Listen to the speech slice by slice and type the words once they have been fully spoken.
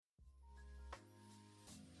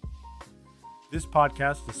This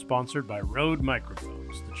podcast is sponsored by Rode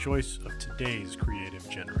Microphones, the choice of today's creative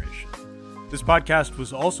generation. This podcast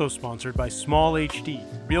was also sponsored by Small HD,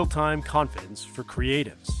 real-time confidence for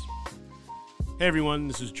creatives. Hey everyone,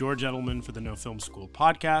 this is George Edelman for the No Film School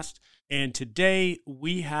podcast, and today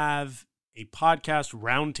we have a podcast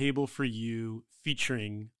roundtable for you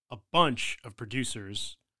featuring a bunch of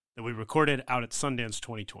producers that we recorded out at Sundance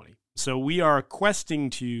 2020. So we are questing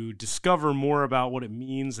to discover more about what it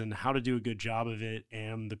means and how to do a good job of it.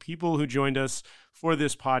 And the people who joined us for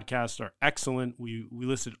this podcast are excellent. We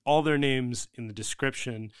listed all their names in the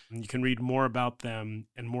description. And you can read more about them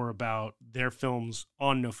and more about their films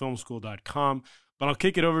on nofilmschool.com. But I'll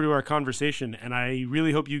kick it over to our conversation. And I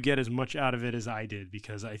really hope you get as much out of it as I did,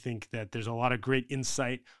 because I think that there's a lot of great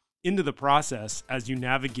insight into the process as you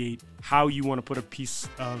navigate how you want to put a piece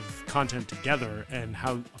of content together and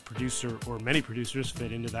how a producer or many producers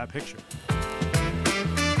fit into that picture.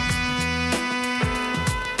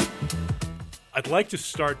 I'd like to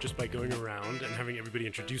start just by going around and having everybody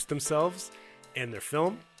introduce themselves and their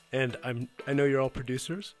film. And I know you're all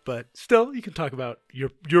producers, but still you can talk about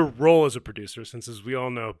your role as a producer, since as we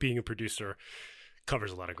all know, being a producer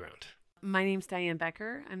covers a lot of ground. My name's Diane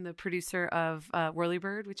Becker. I'm the producer of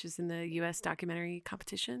Whirlybird, which is in the U.S. documentary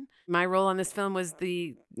competition. My role on this film was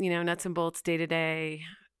the, nuts and bolts day-to-day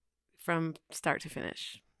from start to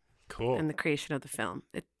finish. Cool. And the creation of the film.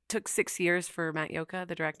 It took 6 years for Matt Yoka,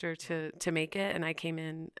 the director, to make it, and I came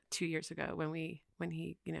in 2 years ago when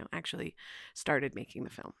he actually started making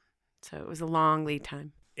the film. So it was a long lead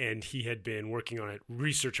time. And he had been working on it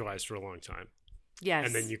research-wise for a long time. Yes.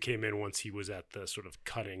 And then you came in once he was at the sort of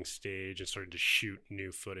cutting stage and started to shoot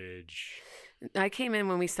new footage. I came in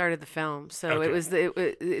when we started the film, so okay.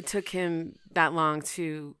 it took him that long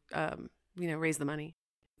to raise the money.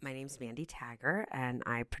 My name's Mandy Tagger, and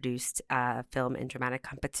I produced a film and dramatic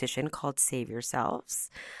competition called Save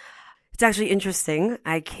Yourselves. It's actually interesting.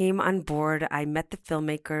 I came on board. I met the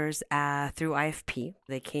filmmakers through IFP.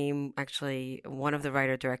 They came, actually, one of the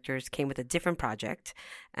writer-directors came with a different project,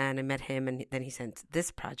 and I met him, and then he sent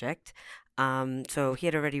this project. So he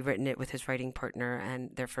had already written it with his writing partner,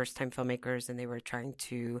 and they're first-time filmmakers, and they were trying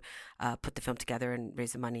to put the film together and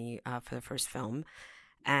raise the money for the first film.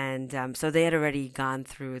 And so they had already gone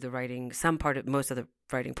through the writing, most of the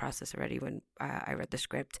writing process already when I read the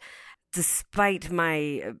script. Despite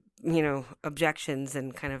my, objections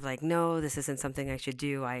and kind of like, no, this isn't something I should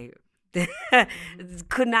do, I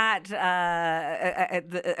could not.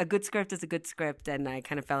 A good script is a good script, and I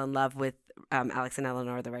kind of fell in love with Alex and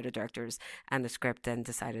Eleanor, the writer-directors, and the script, and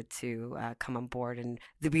decided to come on board. And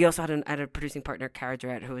we also had a producing partner, Cara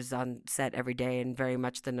Durrett, who was on set every day and very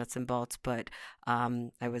much the nuts and bolts, but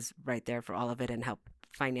I was right there for all of it and helped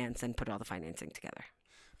finance and put all the financing together.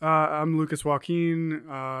 I'm Lucas Joaquin.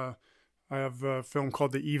 I have a film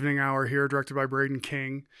called The Evening Hour here, directed by Braden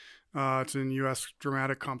King. It's in U.S.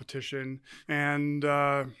 dramatic competition. And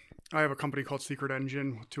I have a company called Secret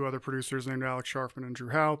Engine with two other producers named Alex Sharfman and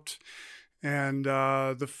Drew Haupt. And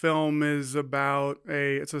the film is about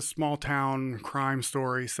it's a small town crime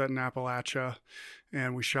story set in Appalachia.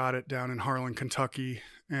 And we shot it down in Harlan, Kentucky.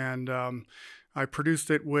 And I produced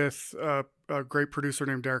it with a great producer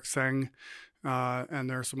named Derek Seng. And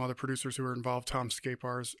there are some other producers who were involved, Tom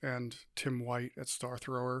Scapars and Tim White at Star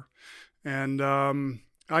Thrower. And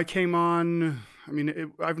I came on,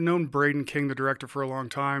 I've known Braden King, the director, for a long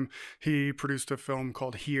time. He produced a film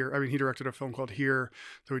called Here. He directed a film called Here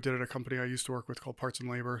that we did at a company I used to work with called Parts and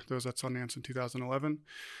Labor. That was at Sundance in 2011.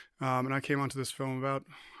 And I came onto this film about,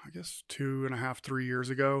 2.5-3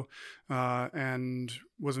 years ago, and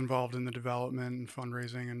was involved in the development and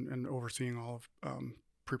fundraising and overseeing all of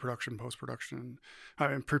pre-production, post-production,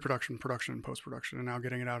 pre-production, production, and post-production, and now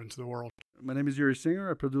getting it out into the world. My name is Yuri Singer.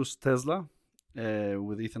 I produce Tesla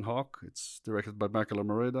with Ethan Hawke. It's directed by Michael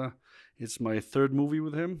Almereda. It's my third movie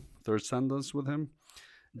with him, third Sundance with him.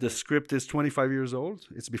 The script is 25 years old.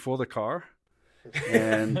 It's before the car,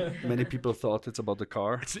 and many people thought it's about the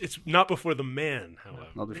car. It's not before the man, however.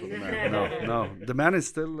 Not before the man. No. The man is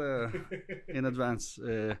still in advance.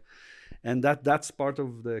 And that's part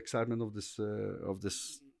of the excitement of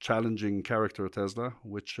this challenging character, Tesla,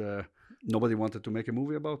 which nobody wanted to make a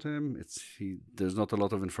movie about him. There's not a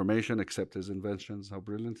lot of information except his inventions, how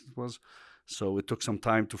brilliant it was. So it took some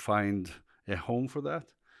time to find a home for that.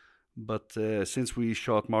 But since we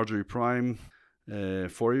shot Marjorie Prime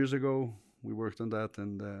 4 years ago, we worked on that,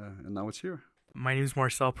 and now it's here. My name is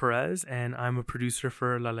Marcel Perez, and I'm a producer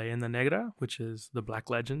for La Leyenda Negra, which is the Black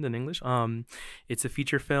Legend in English. It's a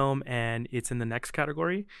feature film, and it's in the next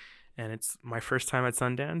category. and it's my first time at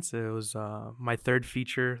Sundance. It was my third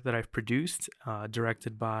feature that I've produced,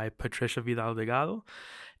 directed by Patricia Vidal Delgado,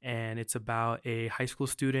 and it's about a high school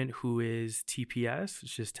student who is TPS,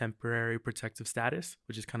 which is temporary protective status,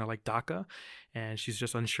 which is kind of like DACA, and she's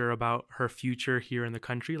just unsure about her future here in the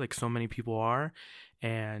country, like so many people are.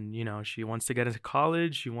 And, you know, she wants to get into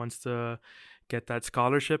college, she wants to get that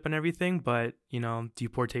scholarship and everything, but, you know,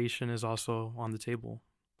 deportation is also on the table.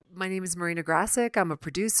 My name is Marina Grasic. I'm a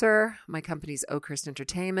producer. My company's Oakhurst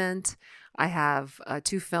Entertainment. I have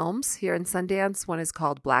 2 films here in Sundance. One is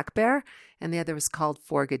called Black Bear, and the other is called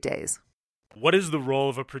 4 Good Days. What is the role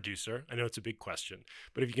of a producer? I know it's a big question,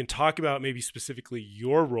 but if you can talk about maybe specifically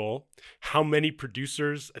your role, how many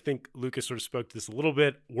producers, I think Lucas sort of spoke to this a little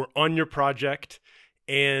bit, were on your project,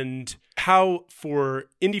 and how for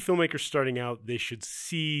indie filmmakers starting out, they should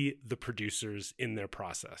see the producers in their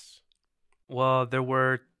process. Well, there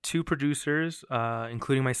were 2 producers,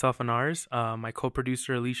 including myself and ours. My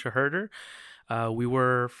co-producer, Alicia Herder. We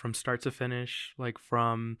were from start to finish, like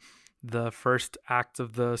from the first act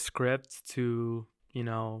of the script to, you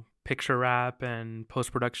know, picture wrap and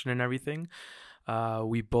post-production and everything.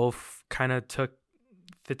 We both kind of took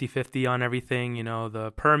 50-50 on everything, you know,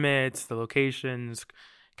 the permits, the locations,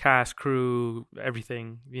 cast, crew,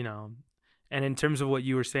 everything, you know. And in terms of what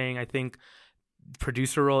you were saying, I think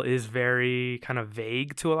producer role is very kind of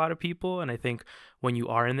vague to a lot of people, and I think when you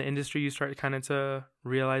are in the industry you start kind of to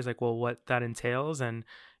realize like, well, what that entails. And,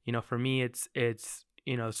 you know, for me it's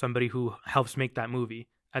you know, somebody who helps make that movie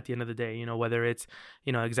at the end of the day, you know, whether it's,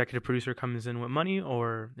 you know, executive producer comes in with money,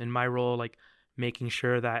 or in my role, like making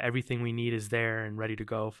sure that everything we need is there and ready to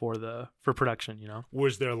go for production, you know.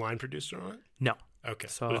 Was there a line producer on it? No. Okay.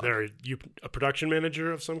 So was there a production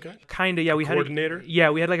manager of some kind? Kind of, yeah. We coordinator?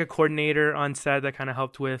 We had like a coordinator on set that kind of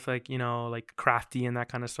helped with like, you know, like crafty and that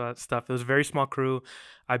kind of stuff. It was a very small crew.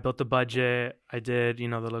 I built the budget. I did, you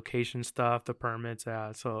know, the location stuff, the permits.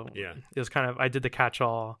 So yeah, it was kind of, I did the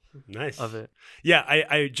catch-all of it. Yeah.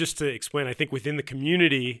 I just to explain, I think within the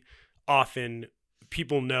community, often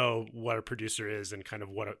people know what a producer is and kind of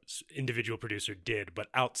what an individual producer did. But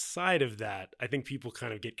outside of that, I think people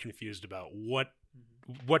kind of get confused about what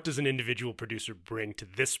does an individual producer bring to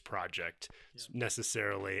this project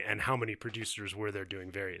necessarily, and how many producers were there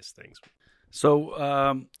doing various things. So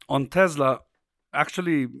on Tesla,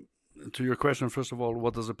 actually, to your question, first of all,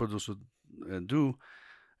 what does a producer do?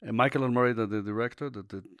 Michael Almereyda, the director that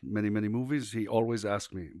did many, many movies, he always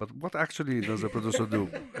asks me, but what actually does a producer do?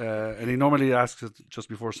 And he normally asks it just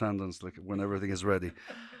before Sundance, like when everything is ready.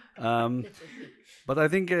 But I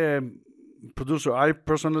think producer, I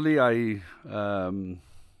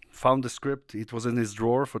found the script. It was in his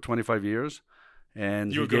drawer for 25 years.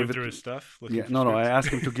 And you were going through his stuff? Yeah, no, I asked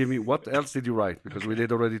him to give me, what else did you write? Because we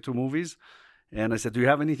did already 2 movies. And I said, do you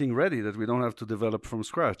have anything ready that we don't have to develop from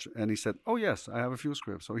scratch? And he said, oh, yes, I have a few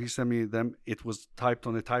scripts. So he sent me them. It was typed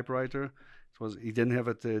on a typewriter. He didn't have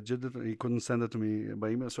it digital. He couldn't send it to me by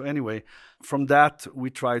email. So anyway, from that,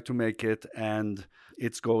 we tried to make it. And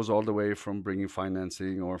it goes all the way from bringing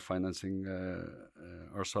financing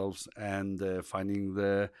ourselves and finding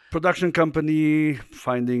the production company,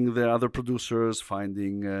 finding the other producers,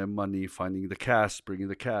 finding money, finding the cast, bringing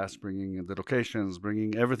the locations,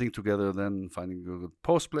 bringing everything together, then finding a good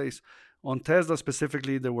post place. On Tesla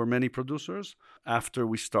specifically, there were many producers. After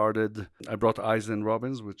we started, I brought Eisen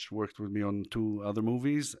Robbins, which worked with me on 2 other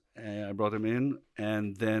movies. I brought him in.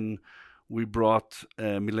 And then we brought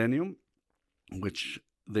Millennium, which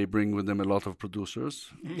they bring with them a lot of producers,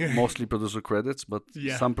 mostly producer credits, but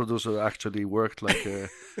some producers actually worked, like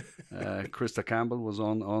Krista Campbell was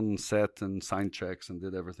on set and signed checks and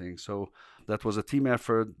did everything. So that was a team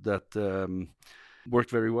effort that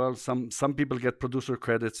worked very well. Some people get producer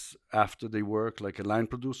credits after they work, like a line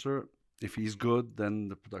producer. If he's good, then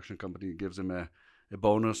the production company gives him a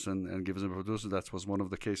bonus and gives him a producer. That was one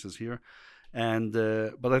of the cases here. And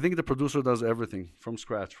but I think the producer does everything from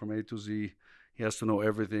scratch, from A to Z. He has to know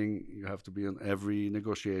everything. You have to be on every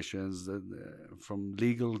negotiations, from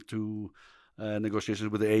legal to negotiations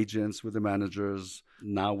with the agents, with the managers,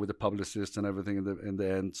 now with the publicists and everything in the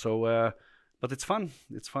end. So, but it's fun.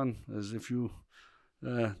 It's fun. As if you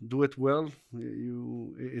do it well,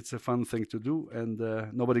 it's a fun thing to do, and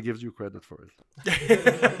nobody gives you credit for it.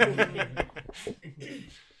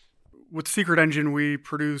 With Secret Engine, we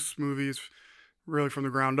produce movies really from the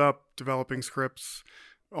ground up, developing scripts,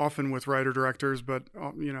 often with writer-directors, but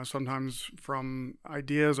sometimes from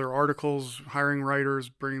ideas or articles, hiring writers,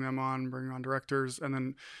 bringing on directors, and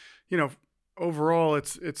then, overall,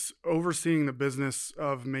 it's overseeing the business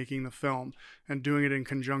of making the film and doing it in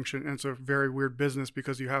conjunction. And it's a very weird business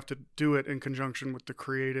because you have to do it in conjunction with the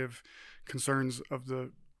creative concerns of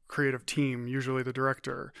the creative team, usually the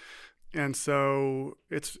director. And so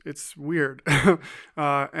it's weird,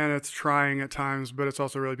 and it's trying at times, but it's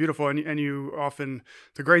also really beautiful. And you often,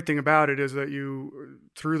 the great thing about it is that you,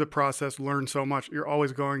 through the process, learn so much. You're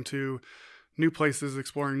always going to new places,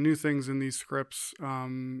 exploring new things in these scripts,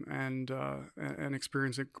 and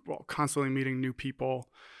experiencing, well, constantly meeting new people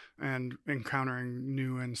and encountering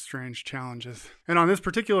new and strange challenges. And on this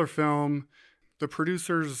particular film, the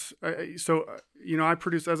producers, I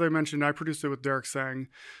produced, as I mentioned, I produced it with Derek Sang.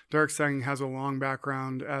 Derek Sang has a long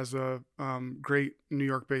background as a great New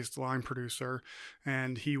York-based line producer,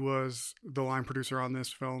 and he was the line producer on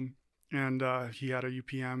this film. And he had a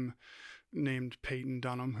UPM named Peyton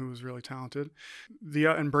Dunham, who was really talented.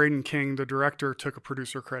 And Braden King, the director, took a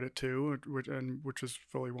producer credit too, which is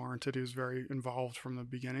fully warranted. He was very involved from the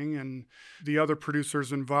beginning. And the other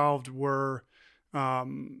producers involved were,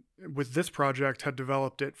 with this project, had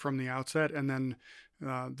developed it from the outset, and then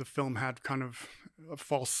the film had kind of a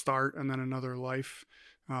false start and then another life,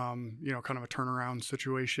 kind of a turnaround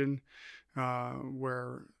situation,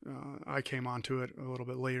 where I came onto it a little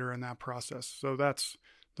bit later in that process. So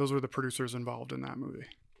those were the producers involved in that movie.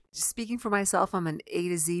 Speaking for myself, I'm an A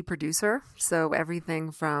to Z producer. So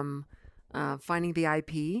everything from finding the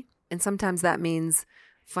IP, and sometimes that means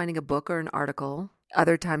finding a book or an article.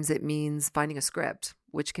 Other times it means finding a script,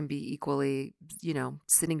 which can be equally,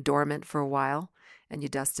 sitting dormant for a while, and you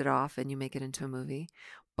dust it off and you make it into a movie.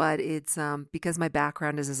 But it's because my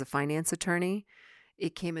background is as a finance attorney,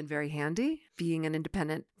 it came in very handy being an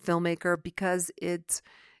independent filmmaker, because it's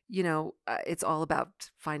all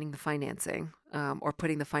about finding the financing, or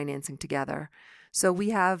putting the financing together. So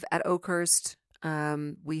we have at Oakhurst,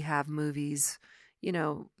 we have movies,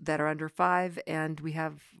 that are under 5, and we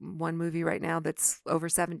have one movie right now that's over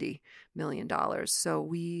 $70 million. So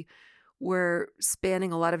we're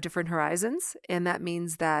spanning a lot of different horizons, and that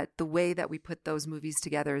means that the way that we put those movies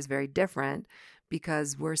together is very different,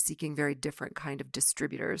 because we're seeking very different kind of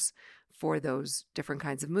distributors for those different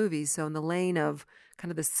kinds of movies. So in the lane of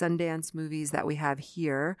kind of the Sundance movies that we have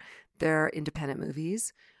here, they're independent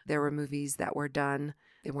movies. There were movies that were done,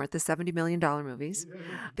 they weren't the $70 million movies.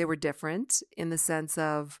 They were different in the sense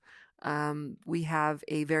of we have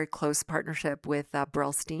a very close partnership with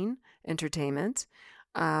Brillstein Entertainment.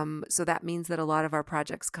 So that means that a lot of our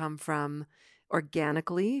projects come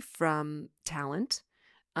organically from talent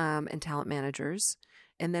and talent managers.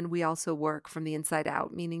 And then we also work from the inside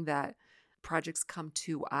out, meaning that projects come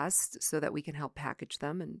to us so that we can help package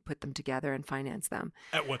them and put them together and finance them.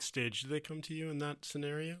 At what stage do they come to you in that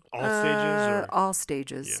scenario? All stages? Or? All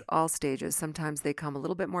stages. Yeah. All stages. Sometimes they come a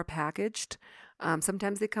little bit more packaged.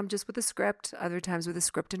 Sometimes they come just with a script. Other times with a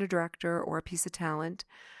script and a director or a piece of talent.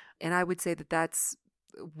 And I would say that that's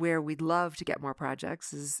where we'd love to get more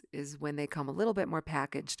projects is when they come a little bit more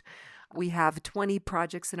packaged. We have 20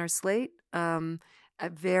 projects in our slate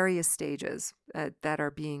at various stages that are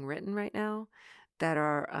being written right now, that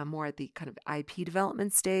are more at the kind of IP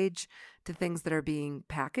development stage, to things that are being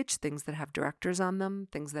packaged, things that have directors on them,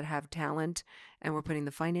 things that have talent, and we're putting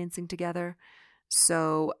the financing together.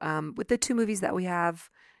 So with the 2 movies that we have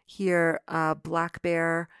here, Black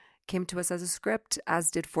Bear came to us as a script, as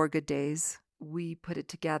did 4 Good Days. We put it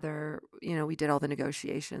together, we did all the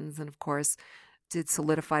negotiations, and of course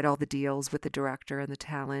solidified all the deals with the director and the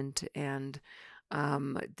talent, and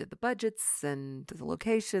did the budgets and the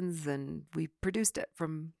locations, and we produced it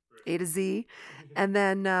from A to Z. And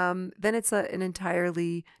then it's an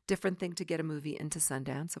entirely different thing to get a movie into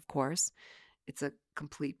Sundance, of course. It's a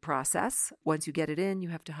complete process. Once you get it in, you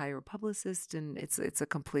have to hire a publicist, and it's a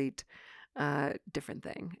complete different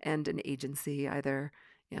thing. And an agency, either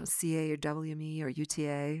CA or WME or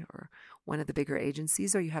UTA or one of the bigger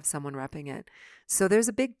agencies, or you have someone repping it. So there's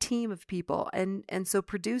a big team of people, and so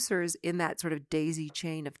producers in that sort of daisy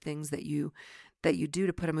chain of things that you do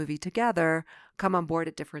to put a movie together come on board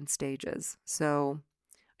at different stages. So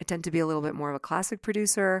I tend to be a little bit more of a classic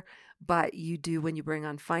producer, but you do, when you bring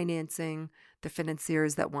on financing, the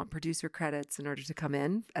financiers that want producer credits in order to come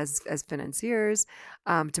in as financiers,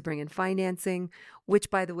 to bring in financing,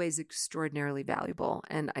 which, by the way, is extraordinarily valuable.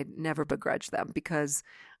 And I never begrudge them, because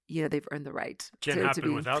they've earned the right Can't to happen be.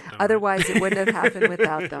 without them. Otherwise, it wouldn't have happened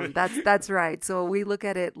without them. That's right. So we look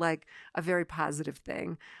at it like a very positive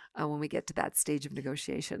thing when we get to that stage of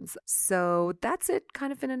negotiations. So that's it,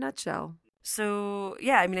 kind of in a nutshell. So,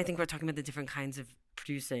 yeah, I mean, I think we're talking about the different kinds of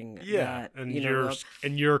producing. Yeah, that, and you know,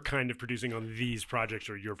 you're kind of producing on these projects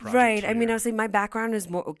or your project. right. I mean, I here. would say my background is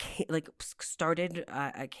more okay. Like started,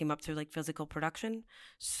 I came up through like physical production,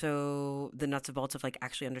 so the nuts and bolts of like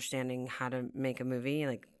actually understanding how to make a movie,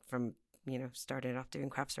 like from started off doing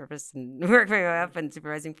craft service and worked my way up and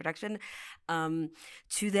supervising production,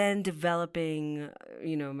 to then developing,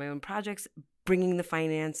 my own projects, bringing the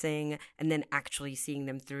financing, and then actually seeing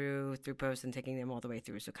them through post and taking them all the way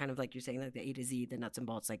through. So kind of like you're saying, like the A to Z, the nuts and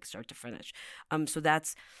bolts, like start to finish. So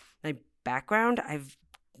that's my background. I've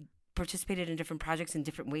participated in different projects in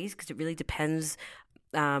different ways because it really depends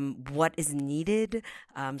what is needed.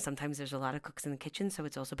 Sometimes there's a lot of cooks in the kitchen, so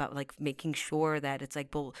it's also about like making sure that it's like,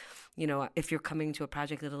 well, if you're coming to a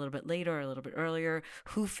project a little bit later or a little bit earlier,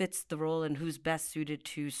 who fits the role and who's best suited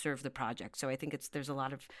to serve the project. So I think there's a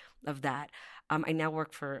lot of that. I now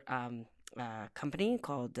work for a company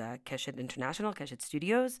called Keshet International, Keshet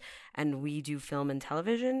Studios, and we do film and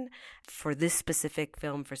television. For this specific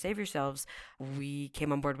film, for Save Yourselves, we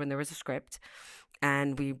came on board when there was a script,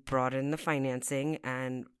 and we brought in the financing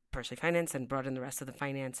and partially financed and brought in the rest of the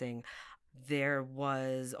financing. There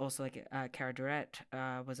was also like Cara Durrett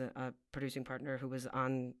was a producing partner who was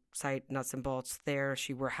on site, nuts and bolts there.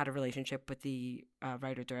 She had a relationship with the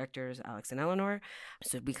writer-directors, Alex and Eleanor.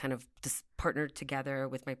 So we kind of just partnered together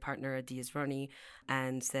with my partner, Adiz Roni,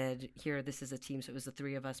 and said, here, this is a team. So it was the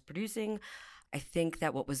three of us producing. I think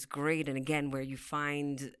that what was great, and again,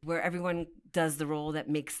 where everyone does the role that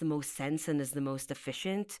makes the most sense and is the most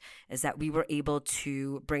efficient, is that we were able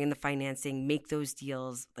to bring in the financing, make those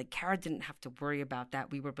deals. Like Cara didn't have to worry about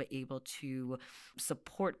that. We were able to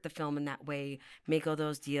support the film in that way, make all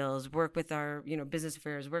those deals, work with our, business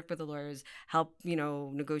affairs, work with the lawyers, help,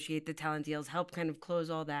 negotiate the talent deals, help kind of close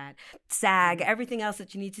all that, SAG, everything else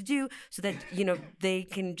that you need to do so that, they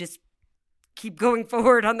can just keep going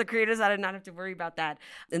forward on the creative side and not have to worry about that.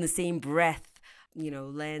 In the same breath,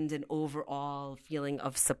 lend an overall feeling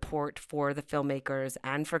of support for the filmmakers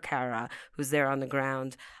and for Cara, who's there on the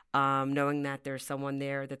ground, knowing that there's someone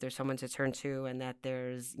there, that there's someone to turn to, and that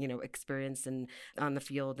there's, experience on the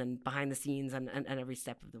field and behind the scenes and every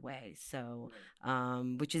step of the way. So,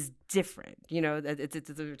 which is different,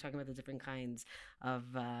 we're talking about the different kinds of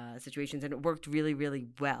situations, and it worked really, really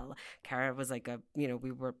well. Cara was like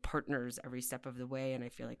we were partners every step of the way, and I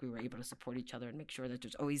feel like we were able to support each other and make sure that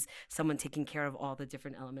there's always someone taking care of all the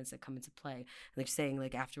different elements that come into play. And like saying,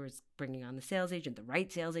 like afterwards, bringing on the sales agent, the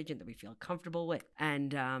right sales agent that we feel comfortable with,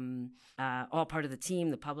 and all part of the team,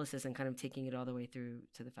 the publicist, and kind of taking it all the way through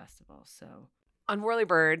to the festival. So on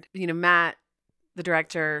Whirlybird, Matt, the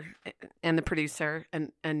director and the producer,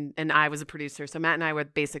 and I was a producer. So Matt and I were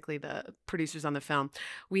basically the producers on the film.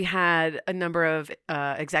 We had a number of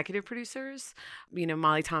executive producers,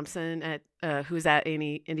 Molly Thompson who was at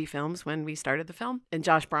Indie Films when we started the film, and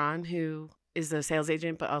Josh Braun, who is a sales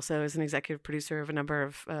agent, but also is an executive producer of a number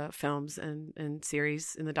of films and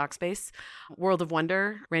series in the doc space. World of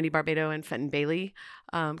Wonder, Randy Barbado and Fenton Bailey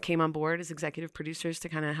came on board as executive producers to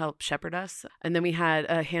kind of help shepherd us. And then we had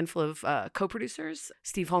a handful of co-producers.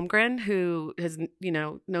 Steve Holmgren, who has,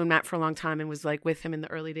 known Matt for a long time and was like with him in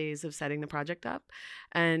the early days of setting the project up.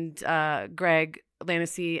 And Greg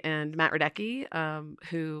Lanessie and Matt Radecki,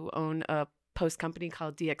 who own a post company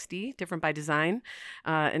called DXD, Different by Design,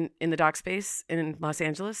 in the doc space in Los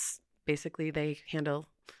Angeles. Basically, they handle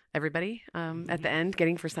everybody at the end,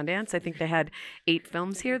 getting for Sundance. I think they had 8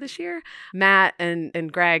 films here this year. Matt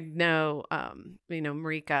and Greg know,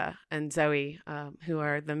 Marika and Zoe, who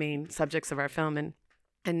are the main subjects of our film,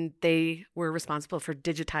 and they were responsible for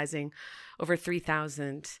digitizing over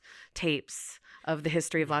 3,000 tapes of the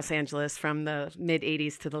history of Los Angeles from the mid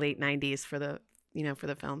 80s to the late 90s for the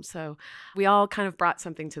film. So we all kind of brought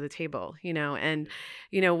something to the table, and,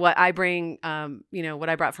 what I bring, what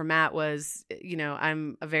I brought for Matt was,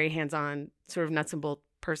 I'm a very hands-on sort of nuts and bolt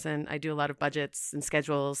person. I do a lot of budgets and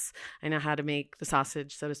schedules. I know how to make the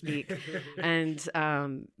sausage, so to speak. And,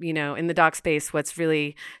 in the doc space, what's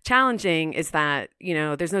really challenging is that,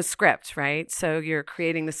 there's no script, right? So you're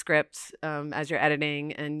creating the script as you're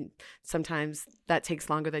editing, and sometimes that takes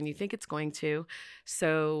longer than you think it's going to.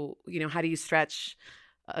 So, how do you stretch,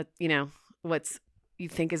 what's you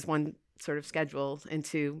think is one sort of schedule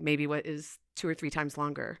into maybe what is 2 or 3 times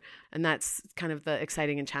longer. And that's kind of the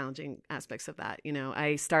exciting and challenging aspects of that.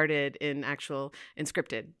 I started in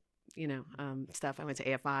scripted, stuff. I went to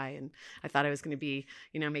AFI and I thought I was going to be,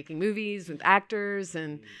 making movies with actors,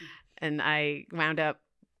 and I wound up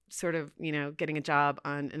sort of, getting a job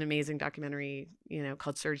on an amazing documentary,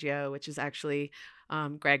 called Sergio, which is actually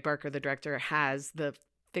Greg Barker, the director, has the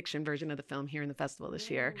fiction version of the film here in the festival this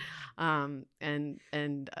year.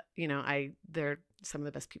 They're some of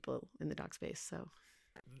the best people in the doc space. So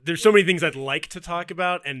there's so many things I'd like to talk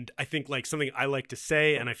about, and I think like something I like to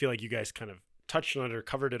say, and I feel like you guys kind of touched on it or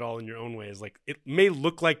covered it all in your own way, is like it may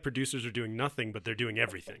look like producers are doing nothing, but they're doing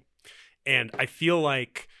everything. And I feel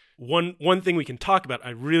like one thing we can talk about,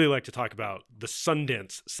 I really like to talk about the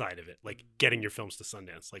Sundance side of it, like getting your films to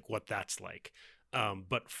Sundance, like what that's like.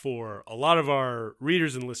 But for a lot of our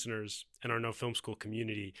readers and listeners and our No Film School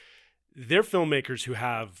community, they're filmmakers who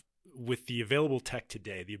have, with the available tech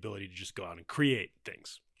today, the ability to just go out and create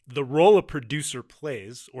things. The role a producer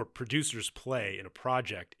plays, or producers play in a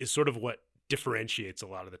project, is sort of what differentiates a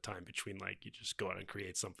lot of the time between like you just go out and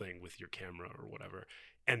create something with your camera or whatever,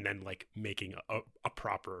 and then like making a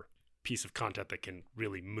proper piece of content that can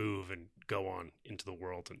really move and go on into the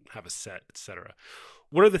world and have a set, etc.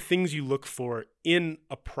 What are the things you look for in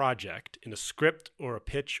a project, in a script or a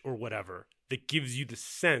pitch or whatever, that gives you the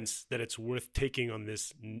sense that it's worth taking on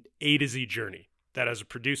this A to Z journey that as a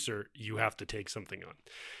producer you have to take something on?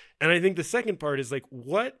 And I think the second part is like,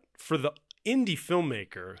 what for the indie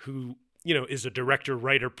filmmaker who, you know, is a director,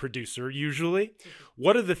 writer, producer usually,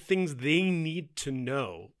 what are the things they need to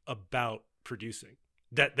know about producing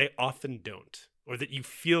that they often don't, or that you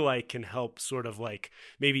feel like can help sort of like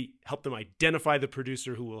maybe help them identify the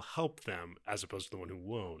producer who will help them as opposed to the one who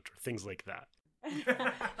won't, or things like that?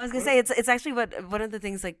 I was gonna say it's actually one of the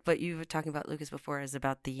things, like what you were talking about, Lucas, before, is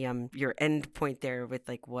about the your end point there with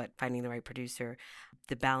like what finding the right producer,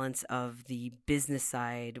 the balance of the business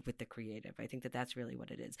side with the creative. I think that that's really what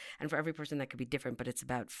it is, and for every person that could be different, but it's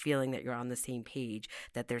about feeling that you're on the same page,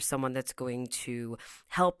 that there's someone that's going to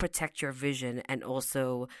help protect your vision and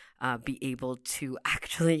also be able to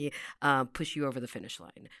actually push you over the finish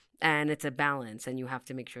line. And it's a balance, and you have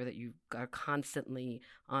to make sure that you are constantly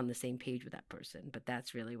on the same page with that person. But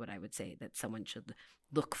that's really what I would say that someone should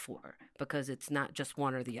look for, because it's not just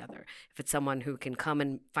one or the other. If it's someone who can come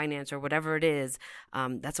and finance or whatever it is,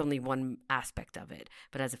 that's only one aspect of it.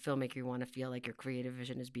 But as a filmmaker, you want to feel like your creative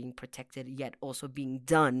vision is being protected, yet also being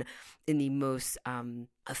done in the most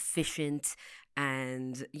efficient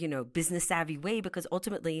and, you know, business savvy way, because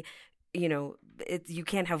ultimately, you know, you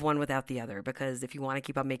can't have one without the other, because if you want to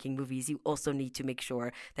keep on making movies, you also need to make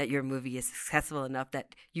sure that your movie is successful enough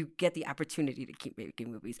that you get the opportunity to keep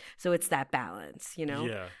making movies. So it's that balance, you know?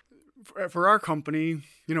 Yeah. For our company,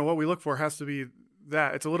 you know, what we look for has to be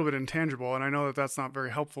that it's a little bit intangible. And I know that that's not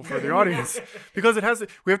very helpful for the audience because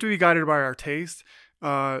we have to be guided by our taste.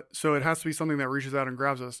 So it has to be something that reaches out and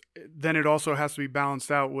grabs us. Then it also has to be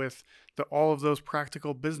balanced out with all of those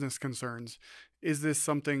practical business concerns. Is this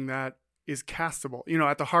something that is castable? You know,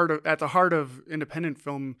 at the heart of independent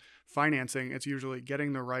film financing, it's usually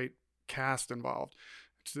getting the right cast involved,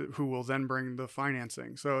 who will then bring the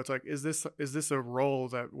financing. So it's like, is this a role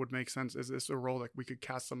that would make sense? Is this a role that we could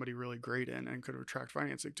cast somebody really great in and could attract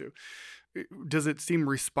financing to? Does it seem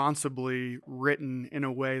responsibly written in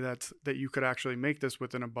a way that you could actually make this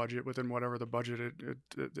within a budget, within whatever the budget it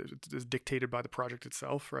is dictated by the project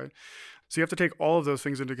itself, right? So you have to take all of those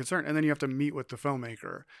things into concern, and then you have to meet with the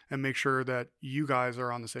filmmaker and make sure that you guys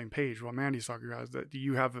are on the same page. Well, Mandy's talking, guys, that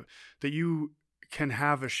you can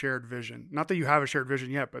have a shared vision. Not that you have a shared vision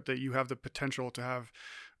yet, but that you have the potential to have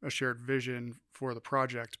a shared vision for the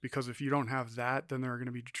project. Because if you don't have that, then there are going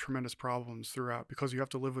to be tremendous problems throughout, because you have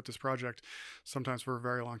to live with this project sometimes for a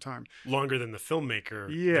very long time. Longer than the filmmaker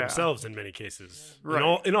themselves in many cases.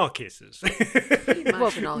 Right. In all cases.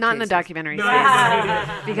 Well, not in the documentary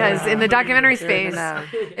space. Because in the documentary space,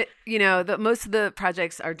 most of the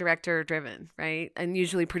projects are director driven, right? And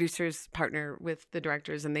usually producers partner with the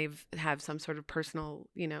directors, and have some sort of personal,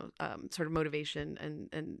 sort of motivation.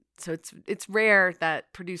 And so it's rare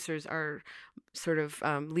that producers are sort of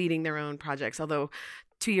leading their own projects. Although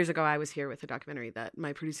 2 years ago, I was here with a documentary that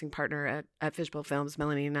my producing partner at Fishbowl Films,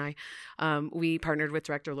 Melanie, and I, we partnered with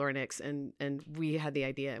director Laura Nix, and we had the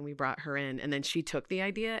idea, and we brought her in, and then she took the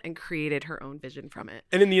idea and created her own vision from it.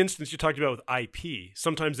 And in the instance you talked about with IP,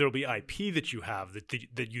 sometimes there will be IP that you have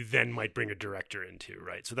that you then might bring a director into,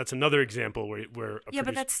 right? So that's another example where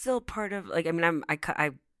but that's still part of, like, I mean,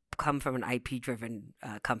 I come from an IP driven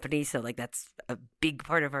company, so like that's a big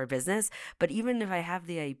part of our business. But even if I have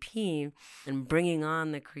the IP and bringing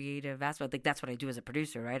on the creative aspect, like that's what I do as a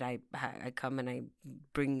producer, right? I come and I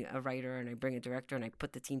bring a writer and I bring a director and I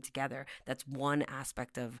put the team together. That's one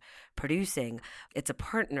aspect of producing. It's a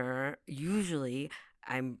partner usually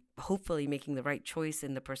I'm hopefully making the right choice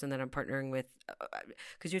in the person that I'm partnering with.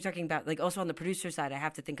 Because you're talking about, like, also on the producer side, I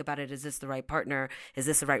have to think about it. Is this the right partner? Is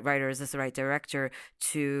this the right writer? Is this the right director?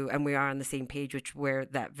 And we are on the same page, where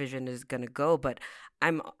that vision is going to go. But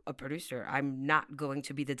I'm a producer. I'm not going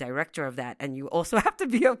to be the director of that. And you also have to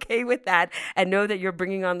be okay with that and know that you're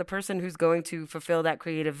bringing on the person who's going to fulfill that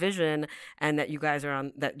creative vision, and that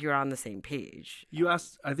you're on the same page.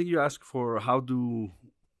 I think you asked for how do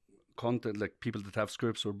content, like people that have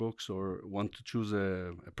scripts or books or want to choose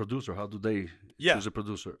a producer, how do they choose a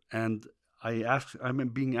producer? And I'm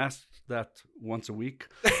being asked that once a week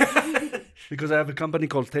because I have a company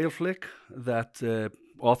called Tailflick that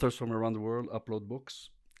authors from around the world upload books,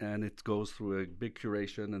 and it goes through a big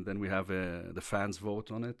curation, and then we have the fans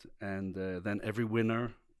vote on it, and then every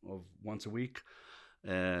winner of once a week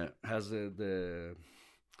has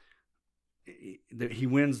he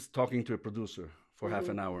wins talking to a producer for half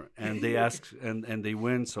an hour, and they ask and they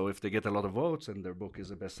win. So if they get a lot of votes and their book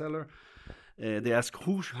is a bestseller, they ask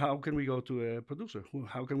how can we go to a producer?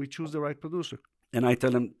 How can we choose the right producer? And I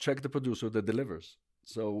tell them, check the producer that delivers.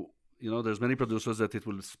 So there's many producers that it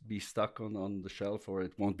will be stuck on the shelf, or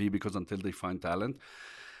it won't be because until they find talent,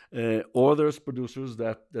 or there's producers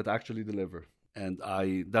that actually deliver. And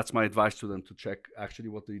that's my advice to them, to check actually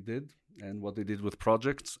what they did and what they did with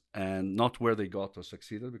projects, and not where they got or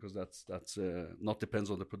succeeded, because that's not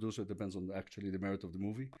depends on the producer. It depends on actually the merit of the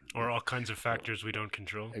movie. Or all kinds of factors we don't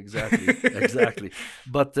control. Exactly.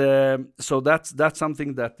 But so that's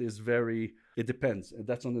something that is very, it depends.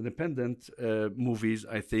 That's on independent movies,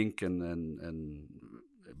 I think, and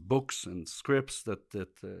books and scripts that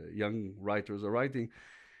young writers are writing.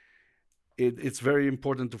 It's very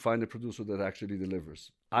important to find a producer that actually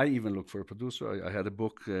delivers. I even look for a producer. I had a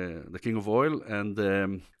book, The King of Oil, and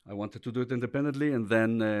I wanted to do it independently. And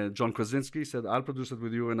then John Krasinski said, I'll produce it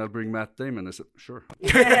with you and I'll bring Matt Damon. I said, sure.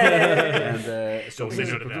 And so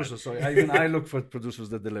he's a producer. So I look for producers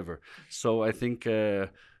that deliver. So I think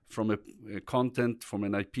from a content, from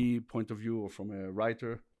an IP point of view, or from a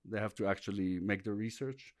writer, they have to actually make their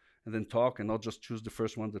research and then talk, and not just choose the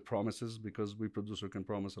first one that promises, because we producer can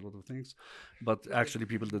promise a lot of things, but actually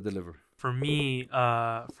people that deliver. For me,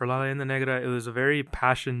 for La Leyenda Negra, it was a very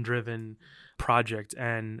passion-driven project,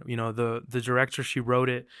 and the director, she wrote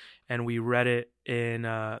it, and we read it in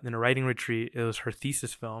a writing retreat. It was her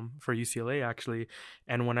thesis film for UCLA, actually,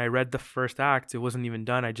 and when I read the first act, it wasn't even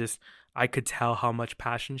done. I could tell how much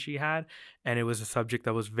passion she had, and it was a subject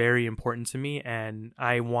that was very important to me, and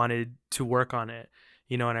I wanted to work on it.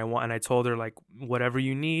 And I told her, like, whatever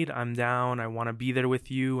you need, I'm down. I want to be there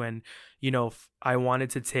with you. And, I wanted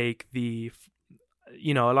to take a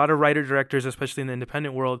lot of writer directors, especially in the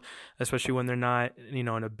independent world, especially when they're not, in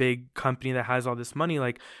a big company that has all this money,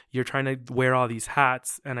 like, you're trying to wear all these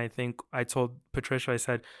hats. And I think I told Patricia, I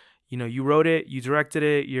said, you wrote it, you directed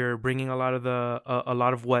it, you're bringing a lot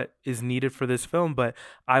of what is needed for this film, but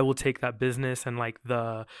I will take that business and like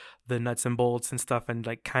the nuts and bolts and stuff, and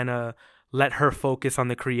like kind of let her focus on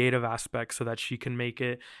the creative aspect so that she can make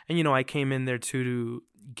it. And, I came in there to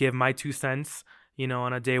give my 2 cents,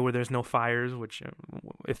 on a day where there's no fires, which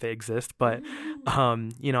if they exist, but,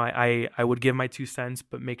 I would give my 2 cents,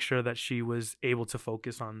 but make sure that she was able to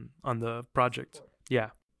focus on the project.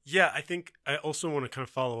 Yeah. Yeah. I think I also want to kind of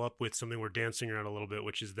follow up with something we're dancing around a little bit,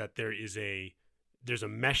 which is that there's a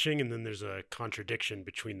meshing, and then there's a contradiction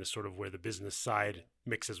between the sort of where the business side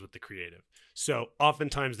mixes with the creative. So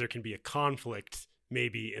oftentimes there can be a conflict,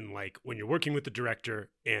 maybe in like when you're working with the director,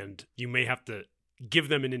 and you may have to give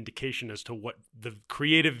them an indication as to what the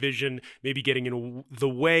creative vision may be getting in the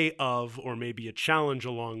way of, or maybe a challenge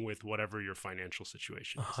along with whatever your financial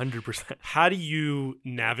situation is. 100%. How do you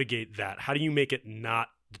navigate that? How do you make it not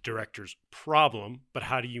the director's problem, but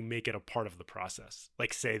how do you make it a part of the process?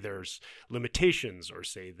 Like, say there's limitations, or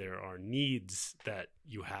say there are needs that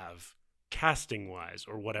you have casting wise,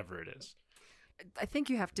 or whatever it is. I think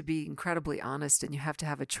you have to be incredibly honest, and you have to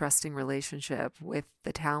have a trusting relationship with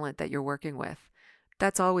the talent that you're working with.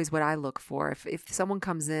 That's always what I look for. If someone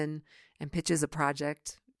comes in and pitches a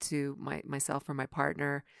project to myself or my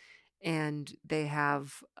partner, and they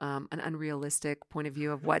have an unrealistic point of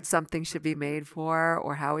view of what something should be made for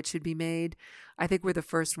or how it should be made, I think we're the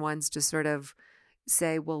first ones to sort of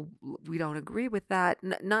say, well, we don't agree with that,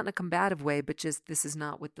 not in a combative way, but just this is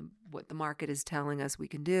not what the market is telling us we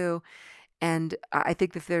can do. And I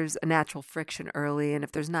think if there's a natural friction early, and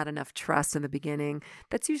if there's not enough trust in the beginning,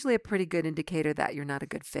 that's usually a pretty good indicator that you're not a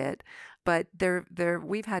good fit. But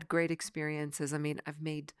we've had great experiences. I mean, I've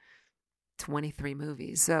made 23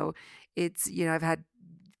 movies. So it's, I've had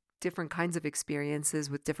different kinds of experiences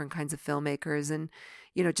with different kinds of filmmakers. And,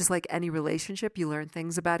 just like any relationship, you learn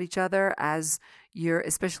things about each other as you're,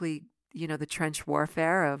 especially, the trench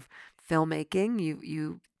warfare of filmmaking,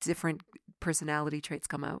 you different personality traits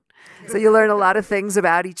come out. So you learn a lot of things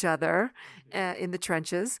about each other in the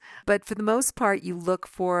trenches. But for the most part, you look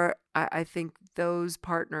for, I think, those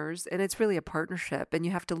partners, and it's really a partnership. And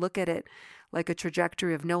you have to look at it like a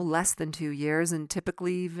trajectory of no less than 2 years, and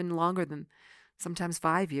typically even longer than sometimes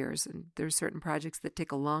 5 years. And there's certain projects that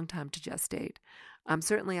take a long time to gestate.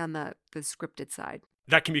 Certainly on the scripted side.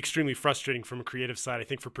 That can be extremely frustrating from a creative side. I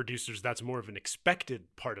think for producers, that's more of an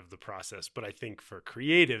expected part of the process. But I think for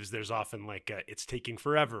creatives, there's often like it's taking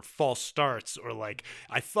forever, false starts, or like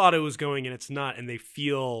I thought it was going and it's not, and they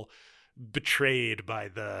feel betrayed by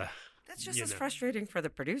the. That's just as frustrating for the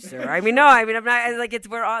producer. I'm not like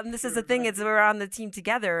we're on. This is the thing. We're on the team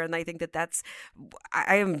together, and I think that's.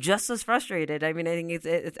 I am just as frustrated. I think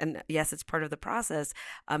it's and yes, it's part of the process.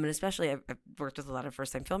 And especially I've worked with a lot of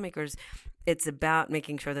first-time filmmakers. It's about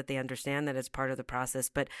making sure that they understand that it's part of the process.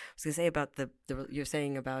 But I was going to say about the you're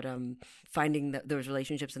saying about finding those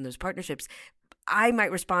relationships and those partnerships. I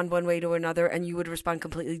might respond one way to another and you would respond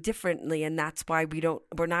completely differently. And that's why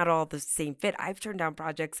we're not all the same fit. I've turned down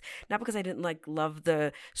projects, not because I didn't love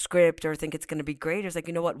the script or think it's going to be great. It's like,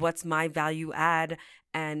 what's my value add?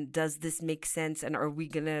 And does this make sense? And are we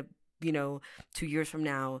going to, 2 years from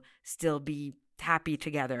now still be happy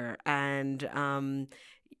together? And,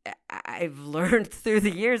 I've learned through the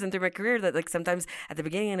years and through my career that sometimes at the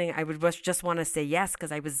beginning I would just want to say yes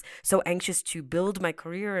because I was so anxious to build my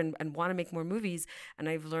career and want to make more movies. And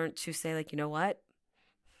I've learned to say you know what?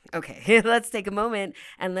 Okay, let's take a moment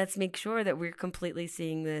and let's make sure that we're completely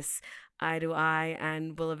seeing this eye to eye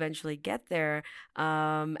and we'll eventually get there.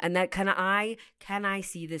 And that can I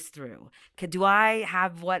see this through? Do I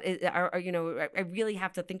have I really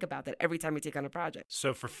have to think about that every time we take on a project.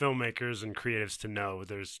 So for filmmakers and creatives to know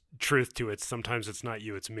there's truth to it. Sometimes it's not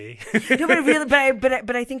you, it's me. No,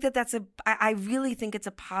 but I think I really think it's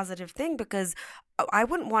a positive thing because I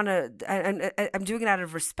wouldn't want to, and I'm doing it out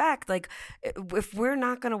of respect. If we're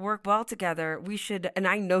not going to work well together, we should, and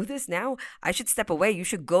I know this now, I should step away. You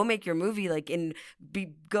should go make your movie,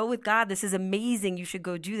 go with God. This is amazing. You should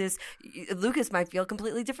go do this. Lucas might feel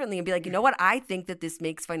completely differently and be like, you know what? I think that this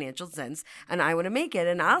makes financial sense and I want to make it.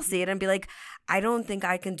 And I'll see it and be like, I don't think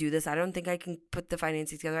I can do this. I don't think I can put the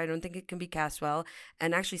financing together. I don't think it can be cast well.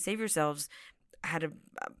 And actually Save Yourselves had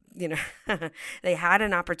they had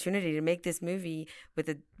an opportunity to make this movie with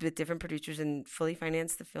different producers and fully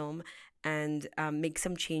finance the film and make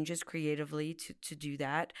some changes creatively to do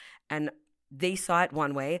that. And they saw it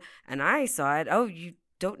one way and I saw it, oh, you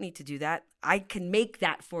don't need to do that. I can make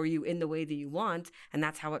that for you in the way that you want. And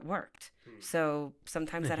that's how it worked. So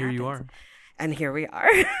sometimes that happens. Here you are. And here we are.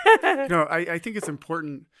 I think it's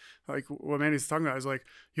important, what Mandy's talking about is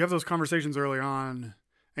you have those conversations early on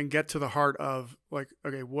and get to the heart of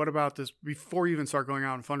okay, what about this before you even start going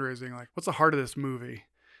out and fundraising? What's the heart of this movie?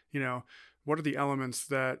 What are the elements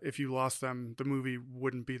that if you lost them, the movie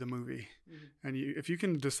wouldn't be the movie? Mm-hmm. And if you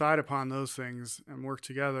can decide upon those things and work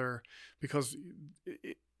together, because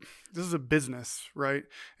this is a business, right?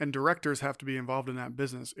 And directors have to be involved in that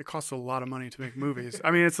business. It costs a lot of money to make movies.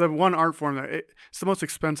 It's the one art form it's the most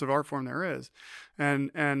expensive art form there is.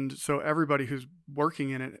 And so everybody who's working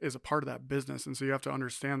in it is a part of that business. And so you have to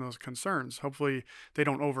understand those concerns. Hopefully they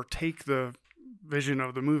don't overtake the vision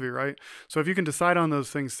of the movie, right? So if you can decide on those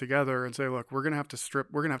things together and say, look, we're going to have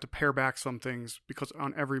to pare back some things because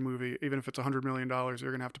on every movie, even if it's $100 million,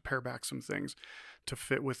 you're going to have to pare back some things to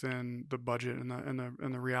fit within the budget and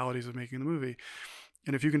the realities of making the movie.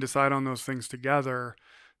 And if you can decide on those things together,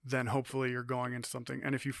 then hopefully you're going into something.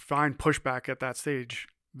 And if you find pushback at that stage,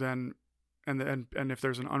 then and if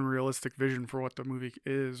there's an unrealistic vision for what the movie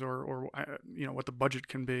is or what the budget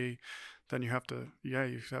can be, then you have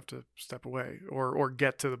to step away or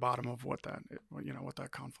get to the bottom of what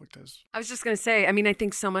that conflict is. I was just going to say, I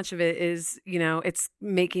think so much of it is, it's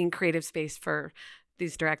making creative space for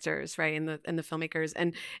these directors, right, and the filmmakers,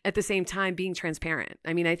 and at the same time being transparent.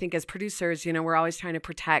 I think as producers, we're always trying to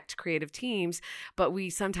protect creative teams, but we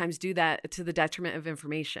sometimes do that to the detriment of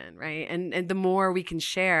information, right? And the more we can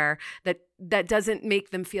share, that doesn't make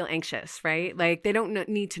them feel anxious, right? They don't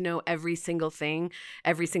need to know every single thing,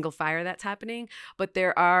 every single fire that's happening, but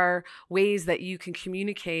there are ways that you can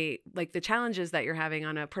communicate the challenges that you're having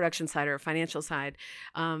on a production side or a financial side,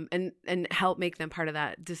 and help make them part of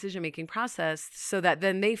that decision-making process so that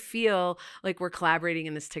then they feel like we're collaborating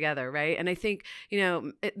in this together, right? And I think,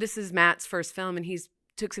 this is Matt's first film and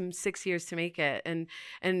took him 6 years to make it.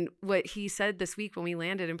 And what he said this week when we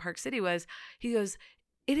landed in Park City was, he goes,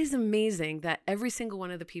 It is amazing that every single one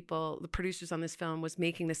of the producers on this film, was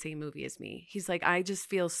making the same movie as me. He's like, I just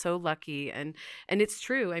feel so lucky. And it's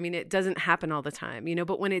true. I mean, it doesn't happen all the time,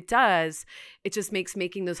 but when it does, it just makes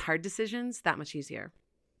making those hard decisions that much easier.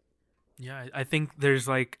 Yeah, I think there's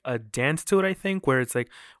like a dance to it, I think, where it's like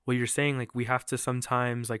what you're saying, like we have to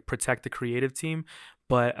sometimes like protect the creative team,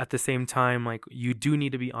 but at the same time, like you do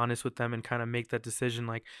need to be honest with them and kind of make that decision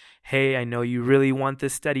like, hey, I know you really want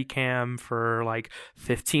this steady cam for like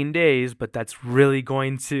 15 days, but that's really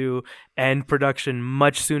going to end production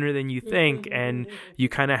much sooner than you think. And you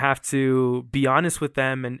kind of have to be honest with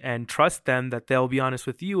them and trust them that they'll be honest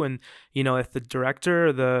with you. And, if the director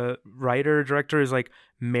or the writer director is like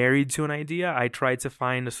married to an idea, I try to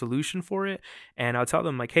find a solution for it. And I'll tell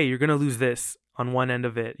them like, hey, you're going to lose this on one end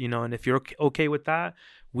of it, and if you're okay with that,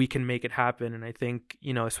 we can make it happen. And I think,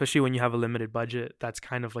 especially when you have a limited budget, that's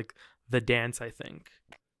kind of like the dance, I think.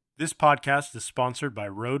 This podcast is sponsored by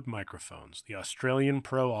Rode Microphones, the Australian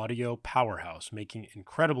pro audio powerhouse, making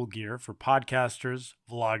incredible gear for podcasters,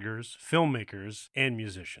 vloggers, filmmakers, and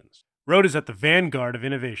musicians. Rode is at the vanguard of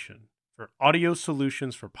innovation for audio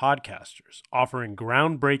solutions for podcasters, offering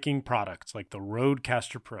groundbreaking products like the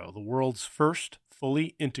Rodecaster Pro, the world's first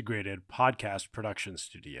fully integrated podcast production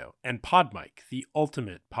studio, and PodMic, the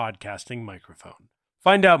ultimate podcasting microphone.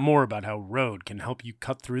 Find out more about how Rode can help you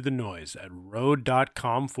cut through the noise at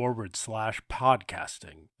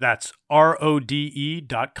rode.com/podcasting. That's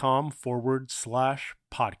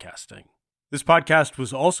RODE.com/podcasting. This podcast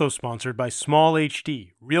was also sponsored by Small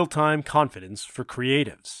HD, real-time confidence for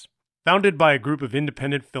creatives. Founded by a group of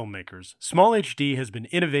independent filmmakers, Small HD has been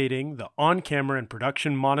innovating the on-camera and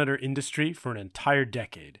production monitor industry for an entire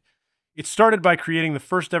decade. It started by creating the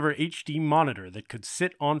first ever HD monitor that could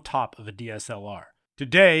sit on top of a DSLR.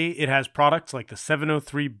 Today, it has products like the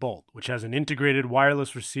 703 Bolt, which has an integrated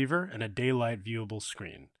wireless receiver and a daylight viewable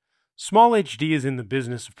screen. Small HD is in the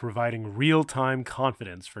business of providing real-time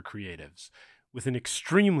confidence for creatives. With an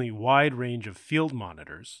extremely wide range of field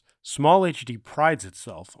monitors, Small HD prides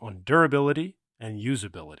itself on durability and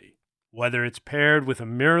usability. Whether it's paired with a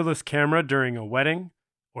mirrorless camera during a wedding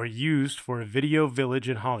or used for a video village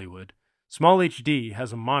in Hollywood, Small HD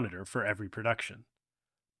has a monitor for every production.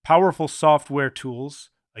 Powerful software tools,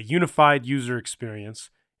 a unified user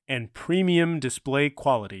experience, and premium display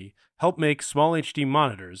quality help make Small HD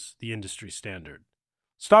monitors the industry standard.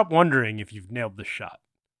 Stop wondering if you've nailed the shot.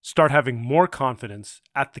 Start having more confidence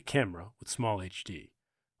at the camera with Small HD.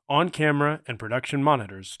 On-camera and production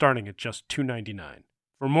monitors starting at just $299.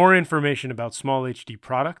 For more information about Small HD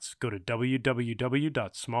products, go to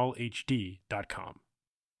www.smallhd.com.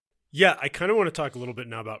 Yeah, I kind of want to talk a little bit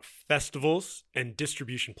now about festivals and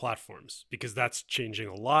distribution platforms, because that's changing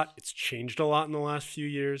a lot. It's changed a lot in the last few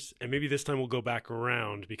years, and maybe this time we'll go back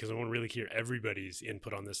around because I want to really hear everybody's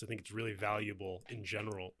input on this. I think it's really valuable in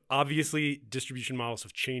general. Obviously, distribution models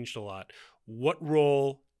have changed a lot. What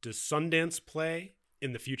role does Sundance play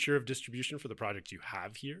in the future of distribution for the projects you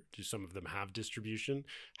have here? Do some of them have distribution?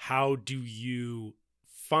 How do you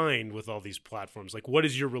find with all these platforms? Like, what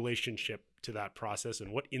is your relationship to that process,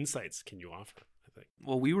 and what insights can you offer? I think.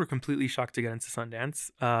 Well, we were completely shocked to get into Sundance,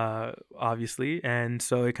 obviously, and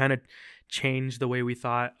so it kind of changed the way we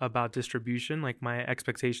thought about distribution. Like, my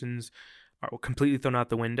expectations are completely thrown out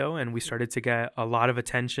the window, and we started to get a lot of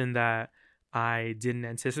attention that I didn't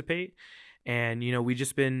anticipate. And we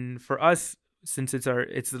just been, for us, since it's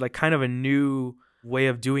like kind of a new way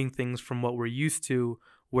of doing things from what we're used to,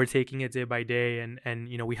 we're taking it day by day, and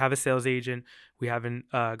we have a sales agent. We haven't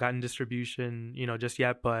gotten distribution, just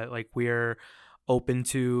yet, but like we're open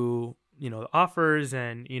to offers,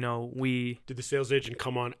 and we. Did the sales agent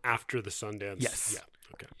come on after the Sundance? Yes. Yeah.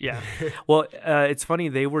 Okay. Yeah. Well, it's funny,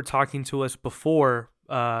 they were talking to us before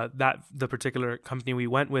the particular company we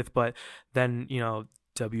went with, but then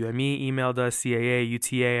WME emailed us, CAA,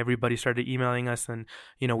 UTA, everybody started emailing us, and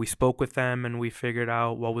we spoke with them and we figured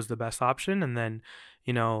out what was the best option. And then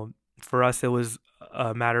for us, it was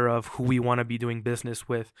a matter of who we want to be doing business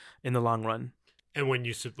with in the long run. And when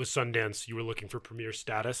you with Sundance, you were looking for premiere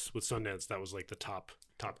status with Sundance. That was like the top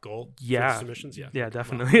goal. Yeah. For submissions. Yeah,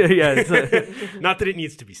 definitely. Wow. Yeah. Not that it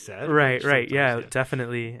needs to be said. Right. Yeah,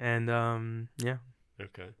 definitely. And yeah.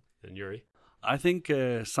 Okay. And Yuri? I think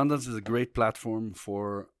Sundance is a great platform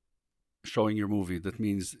for showing your movie. That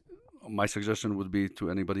means my suggestion would be to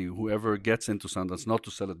anybody, whoever gets into Sundance, not to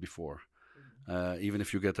sell it before. Even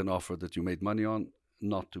if you get an offer that you made money on,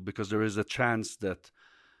 not to. Because there is a chance that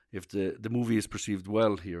if the movie is perceived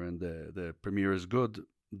well here and the premiere is good,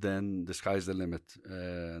 then the sky's the limit.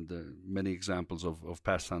 And many examples of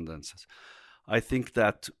past Sundances. I think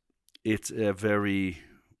that it's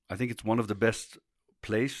one of the best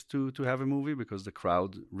place to have a movie because the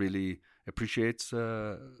crowd really appreciates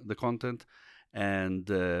the content, and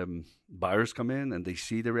buyers come in and they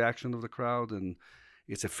see the reaction of the crowd, and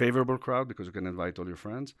it's a favorable crowd because you can invite all your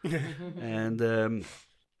friends, and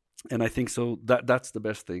I think so that's the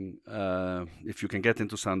best thing. If you can get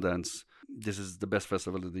into Sundance, this is the best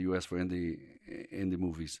festival in the U.S. for indie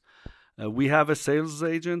movies. We have a sales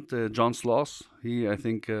agent, John Sloss. He, I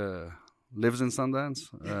think, lives in Sundance.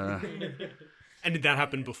 And did that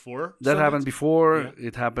happen before? That Sundance? happened before. Yeah.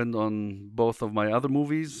 It happened on both of my other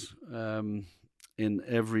movies. In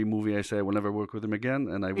every movie I say I will never work with him again,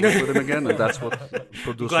 and I work with him again, and that's what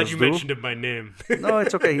producers I'm glad you do. mentioned him by name. No,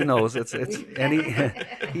 it's okay. He knows. And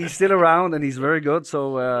he's still around, and he's very good.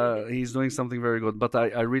 So he's doing something very good. But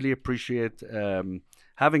I really appreciate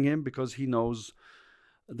having him because he knows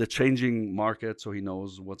the changing market. So he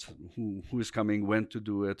knows who is coming, when to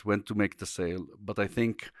do it, when to make the sale. But I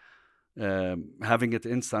think having it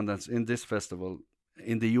in Sundance, in this festival,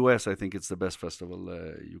 in the U.S., I think it's the best festival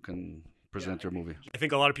you can present your movie. I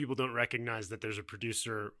think a lot of people don't recognize that there's a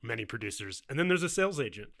producer, many producers, and then there's a sales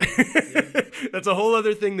agent. That's a whole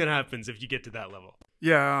other thing that happens if you get to that level.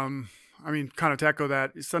 Yeah, I mean, kind of to echo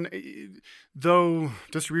that, though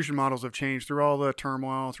distribution models have changed through all the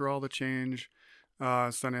turmoil, through all the change,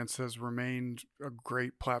 Sundance has remained a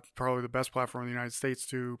great probably the best platform in the United States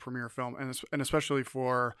to premiere film, and especially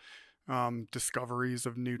for discoveries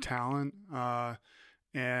of new talent.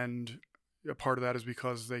 And a part of that is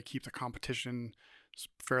because they keep the competition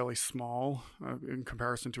fairly small in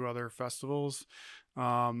comparison to other festivals.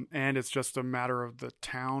 And it's just a matter of the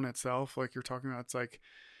town itself. Like you're talking about, it's like,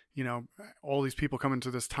 you know, all these people come into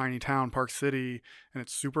this tiny town, Park City, and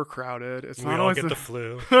it's super crowded. It's not always the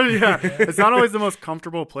flu. Yeah, it's not always the most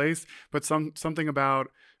comfortable place, but something about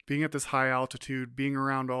being at this high altitude, being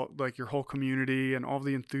around all like your whole community and all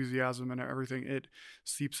the enthusiasm and everything, it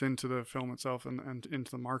seeps into the film itself and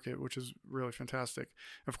into the market, which is really fantastic.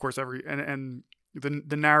 Of course, and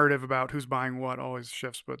the narrative about who's buying what always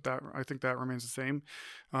shifts, but I think that remains the same.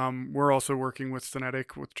 We're also working with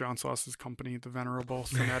Cinetic, with John Sloss's company, the venerable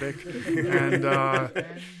Cinetic,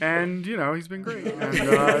 and you know, he's been great, and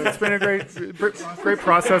it's been a great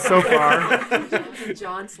process so far.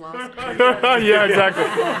 John Sloss. Yeah, exactly.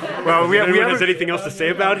 Well, we Anyone haven't, has anything else to say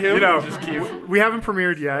about him? you know, Just keep... we haven't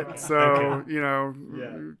premiered yet, so Okay. you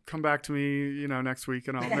know, come back to me, you know, next week,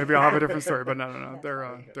 and maybe I'll have a different story. But no,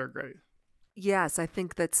 they're great. Yes, I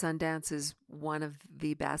think that Sundance is one of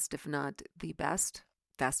the best, if not the best,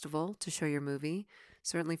 festival to show your movie,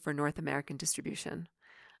 certainly for North American distribution.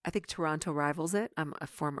 I think Toronto rivals it. I'm a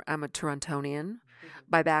Torontonian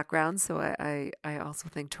by background, so I also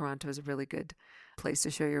think Toronto is a really good place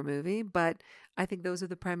to show your movie. But I think those are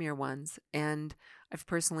the premier ones, and I've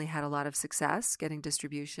personally had a lot of success getting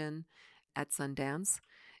distribution at Sundance.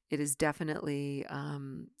 It is definitely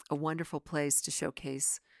a wonderful place to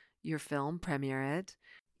showcase your film, premiere it.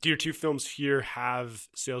 Do your two films here have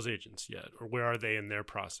sales agents yet, or where are they in their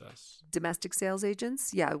process? Domestic sales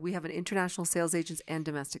agents, yeah, we have an international sales agents and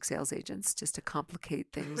domestic sales agents, just to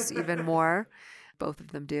complicate things even more. Both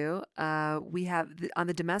of them do. We have on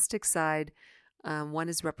the domestic side, one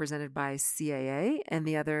is represented by CAA, and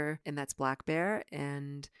the other, and that's Black Bear,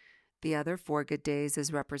 and the other, For Good Days,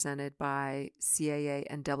 is represented by CAA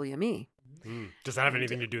and WME. Does that have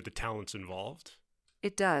anything to do with the talents involved?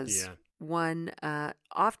 It does. Yeah. One,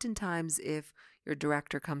 oftentimes if your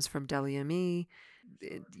director comes from WME,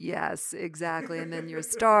 yes, exactly. And then your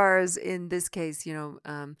stars, in this case, you know,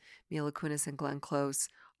 Mila Kunis and Glenn Close,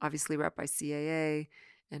 obviously rep by CAA,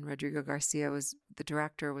 and Rodrigo Garcia the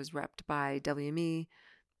director was repped by WME.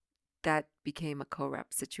 That became a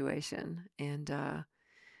co-rep situation. And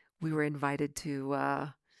we were invited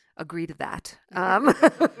to agree to that.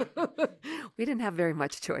 We didn't have very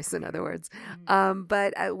much choice, in other words.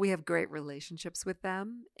 But we have great relationships with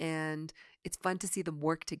them, and it's fun to see them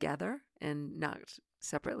work together and not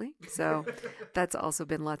separately. So that's also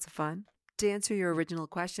been lots of fun. To answer your original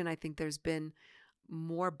question, I think there's been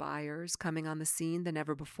more buyers coming on the scene than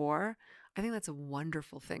ever before. I think that's a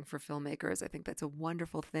wonderful thing for filmmakers. I think that's a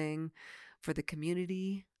wonderful thing for the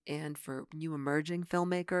community and for new emerging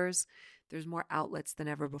filmmakers. There's more outlets than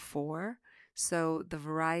ever before. So the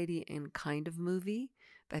variety and kind of movie,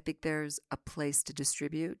 I think there's a place to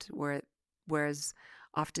distribute, whereas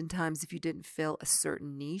oftentimes if you didn't fill a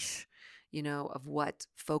certain niche, you know, of what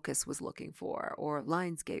Focus was looking for or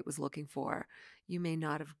Lionsgate was looking for, you may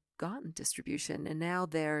not have gotten distribution. And now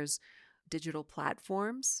there's digital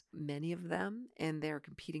platforms, many of them, and they're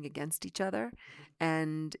competing against each other.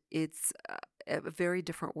 And it's a very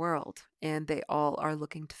different world. And they all are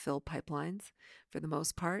looking to fill pipelines for the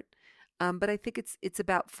most part. But I think it's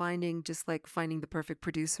about finding, just like finding the perfect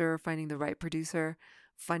producer, finding the right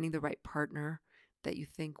partner that you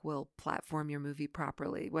think will platform your movie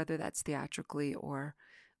properly, whether that's theatrically or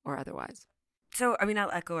otherwise. So, I mean,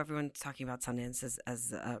 I'll echo everyone talking about Sundance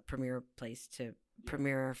as a premier place to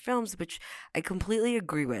premiere films, which I completely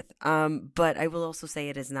agree with. But I will also say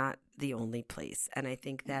it is not the only place. And I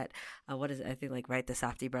think that, I think like, right, the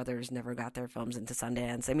Safdie brothers never got their films into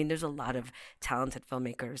Sundance. I mean, there's a lot of talented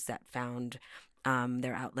filmmakers that found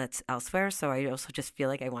their outlets elsewhere. So I also just feel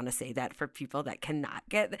like I want to say that for people that cannot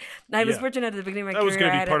get. I was fortunate at the beginning of my career. That was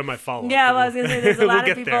going to be part of my follow-up. Yeah, well, I was going to say there's a lot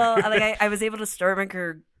of people. There. Like I was able to start my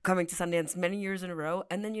career coming to Sundance many years in a row,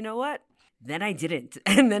 and then you know what? Then I didn't,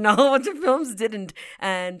 and then a whole bunch of films didn't,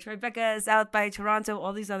 and Tribeca, South by Toronto,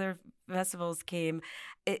 all these other festivals came.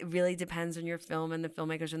 It really depends on your film and the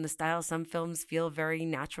filmmakers and the style. Some films feel very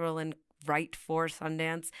natural and right for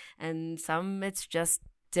Sundance, and some it's just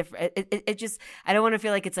different. It just, I don't want to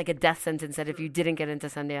feel like it's like a death sentence that if you didn't get into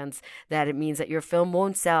Sundance that it means that your film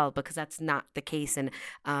won't sell, because that's not the case. And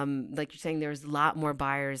like you're saying, there's a lot more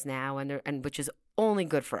buyers now, and which is only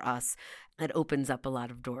good for us. It opens up a lot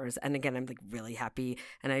of doors. And again, I'm like really happy,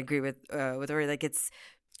 and I agree with Ori, like it's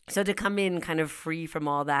so to come in kind of free from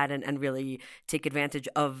all that and really take advantage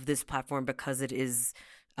of this platform because it is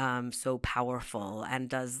so powerful and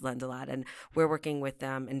does lend a lot. And we're working with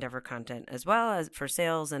Endeavor Content as well as for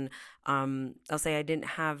sales. And I'll say I didn't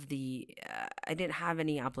have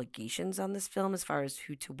any obligations on this film as far as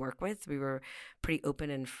who to work with. We were pretty open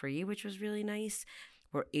and free, which was really nice.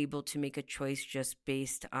 We're able to make a choice just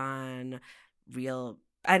based on real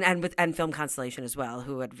and Film Constellation as well,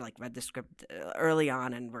 who had like read the script early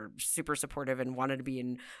on and were super supportive and wanted to be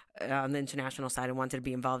on the international side and wanted to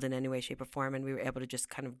be involved in any way, shape, or form. And we were able to just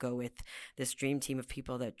kind of go with this dream team of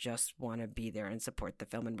people that just want to be there and support the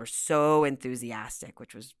film, and we're so enthusiastic,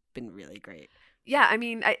 which was been really great. Yeah, I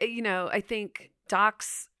mean, I think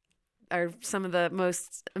docs are some of the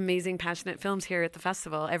most amazing, passionate films here at the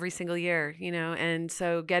festival every single year, and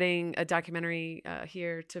so getting a documentary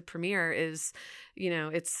here to premiere is,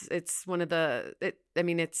 it's one of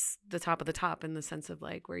it's the top of the top in the sense of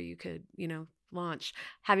like where you could, launch.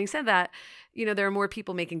 Having said that, there are more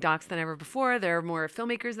people making docs than ever before. There are more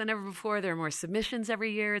filmmakers than ever before. There are more submissions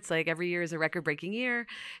every year. It's like every year is a record-breaking year.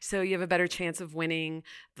 So you have a better chance of winning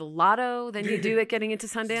the lotto than you do at getting into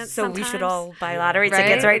Sundance. So sometimes. We should all buy lottery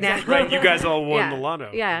tickets right now. Right, you guys all won the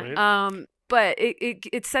lotto. Yeah. Right? But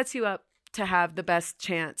it sets you up to have the best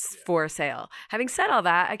chance for a sale. Having said all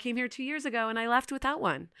that, I came here 2 years ago and I left without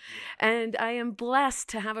one. And I am blessed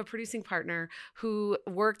to have a producing partner who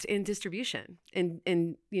worked in distribution,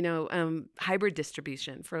 in hybrid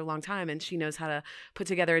distribution for a long time. And she knows how to put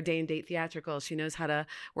together a day and date theatrical. She knows how to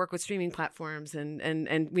work with streaming platforms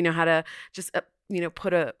and we know how to just,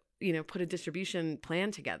 put a distribution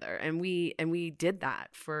plan together. And we did that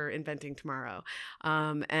for Inventing Tomorrow.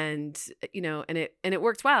 And it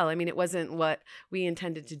worked well. I mean, it wasn't what we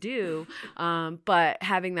intended to do, but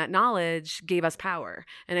having that knowledge gave us power.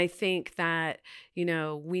 And I think that,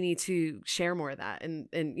 we need to share more of that and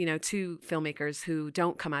to filmmakers who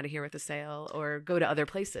don't come out of here with a sale or go to other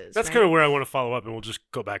places. That's kind of where I want to follow up, and we'll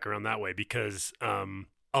just go back around that way because,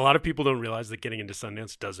 a lot of people don't realize that getting into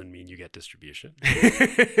Sundance doesn't mean you get distribution.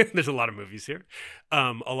 There's a lot of movies here.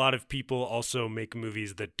 A lot of people also make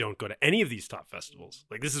movies that don't go to any of these top festivals.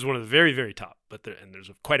 Like this is one of the very, very top, and there's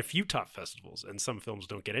quite a few top festivals, and some films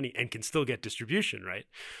don't get any and can still get distribution, right?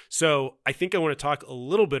 So I think I want to talk a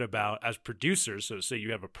little bit about, as producers, so say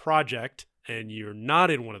you have a project and you're not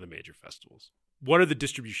in one of the major festivals, what are the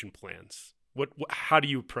distribution plans? How do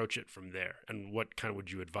you approach it from there? And what kind of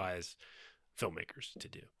would you advise filmmakers to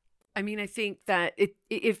do? I mean, I think that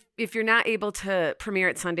if you're not able to premiere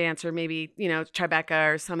at Sundance or maybe,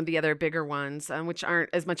 Tribeca or some of the other bigger ones, which aren't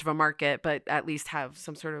as much of a market, but at least have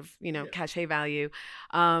some sort of, cachet value.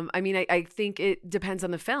 I think it depends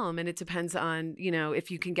on the film, and it depends on,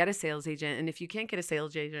 if you can get a sales agent, and if you can't get a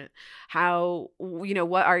sales agent, how,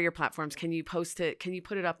 what are your platforms? Can you post it? Can you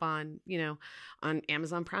put it up on, on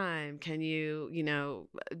Amazon Prime? Can you,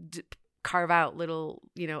 carve out little,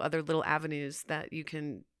 other little avenues that you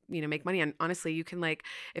can, make money on? Honestly, you can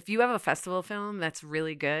if you have a festival film that's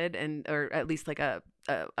really good or at least like a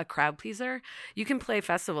crowd pleaser, you can play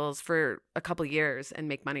festivals for a couple years and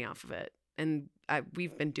make money off of it. And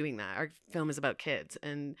we've been doing that. Our film is about kids,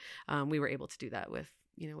 and we were able to do that with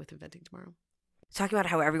Inventing Tomorrow. Talking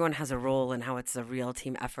about how everyone has a role and how it's a real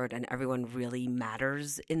team effort and everyone really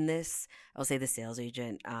matters in this. I'll say the sales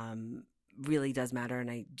agent really does matter,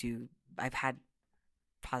 and I've had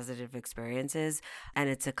positive experiences. And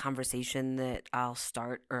it's a conversation that I'll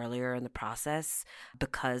start earlier in the process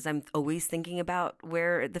because I'm always thinking about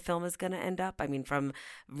where the film is going to end up. I mean, from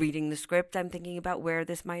reading the script, I'm thinking about where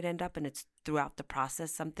this might end up. And it's throughout the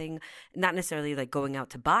process something, not necessarily like going out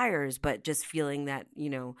to buyers, but just feeling that,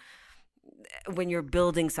 when you're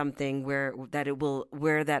building something where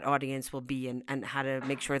that audience will be and how to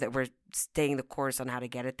make sure that we're staying the course on how to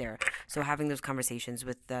get it there. So having those conversations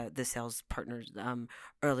with the sales partners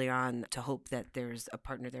early on to hope that there's a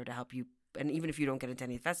partner there to help you. And even if you don't get into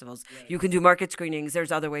any festivals, you can do market screenings.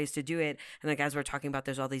 There's other ways to do it. And like as we're talking about,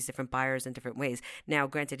 there's all these different buyers in different ways. Now,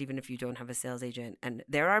 granted, even if you don't have a sales agent, and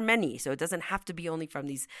there are many, so it doesn't have to be only from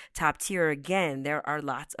these top tier. Again, there are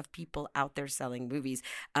lots of people out there selling movies.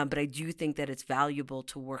 But I do think that it's valuable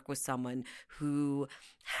to work with someone who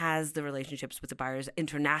has the relationships with the buyers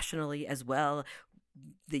internationally as well.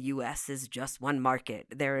 The U.S. is just one market.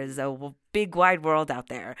 There is a big, wide world out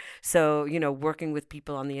there. So, working with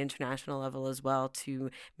people on the international level as well to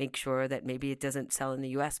make sure that maybe it doesn't sell in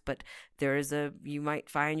the U.S., but you might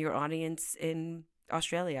find your audience in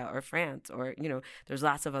Australia or France or, there's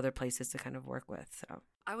lots of other places to kind of work with. So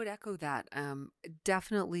I would echo that.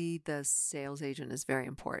 Definitely the sales agent is very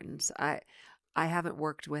important. I haven't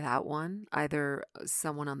worked without one, either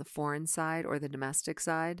someone on the foreign side or the domestic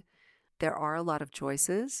side. There are a lot of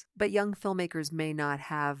choices, but young filmmakers may not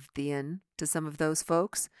have the in to some of those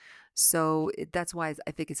folks. So that's why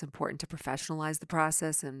I think it's important to professionalize the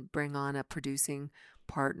process and bring on a producing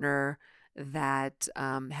partner that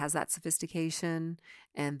has that sophistication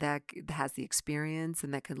and that has the experience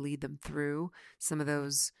and that could lead them through some of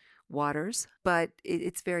those waters. But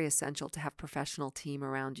it's very essential to have a professional team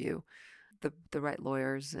around you. The right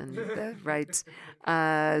lawyers and the right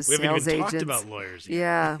sales agents. We haven't even talked about lawyers yet.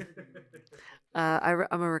 Yeah.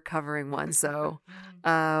 I'm a recovering one, so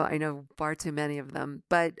I know far too many of them.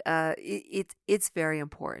 But it's very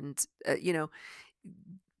important.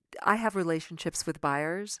 I have relationships with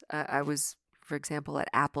buyers. I was, for example, at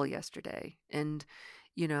Apple yesterday, and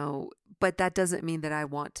but that doesn't mean that I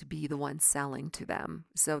want to be the one selling to them.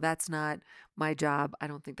 So that's not my job. I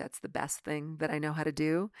don't think that's the best thing that I know how to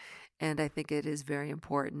do. And I think it is very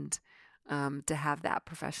important to have that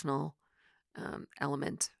professional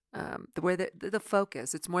element, where the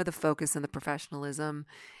focus, it's more the focus and the professionalism.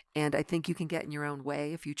 And I think you can get in your own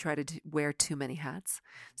way if you try to wear too many hats.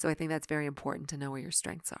 So I think that's very important to know where your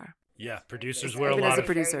strengths are. Yeah, producers wear a Even lot as a of.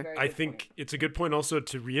 producer. I think it's a good point also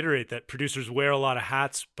to reiterate that producers wear a lot of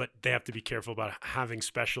hats, but they have to be careful about having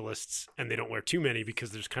specialists, and they don't wear too many because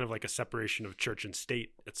there's kind of like a separation of church and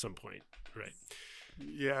state at some point, right?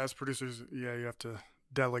 Yeah, as producers, you have to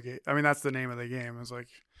delegate. I mean, that's the name of the game. It's like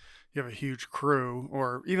you have a huge crew,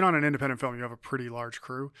 or even on an independent film, you have a pretty large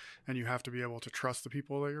crew, and you have to be able to trust the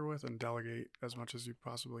people that you're with and delegate as much as you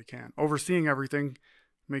possibly can. Overseeing everything,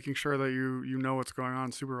 making sure that you know what's going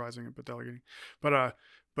on, supervising it, but delegating. But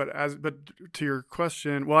to your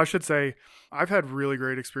question, well, I should say I've had really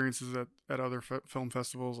great experiences at other film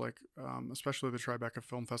festivals, like especially the Tribeca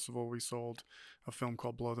Film Festival. We sold a film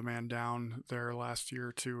called Blow the Man Down there last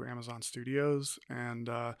year to Amazon Studios, and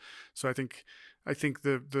so I think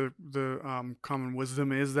the common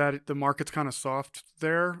wisdom is that the market's kind of soft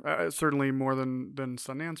there, certainly more than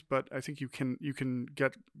Sundance, but I think you can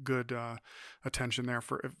get good attention there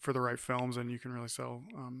for the right films, and you can really sell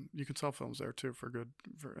films there too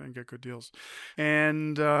and get good deals.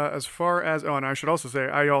 And as far as and I should also say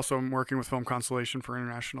I also am working with Film Constellation for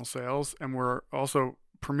international sales, and we're also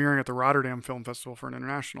premiering at the Rotterdam Film Festival for our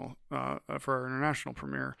international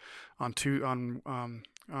premiere on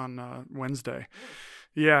Wednesday.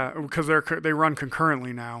 Yeah, because they run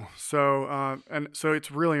concurrently now. So so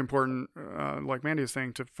it's really important, like Mandy is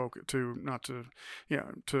saying, to focus to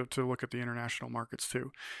look at the international markets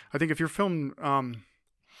too. I think if your film,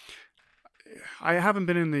 I haven't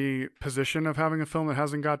been in the position of having a film that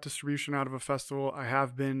hasn't got distribution out of a festival. I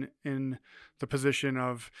have been in the position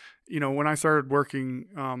of, when I started working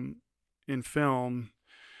in film.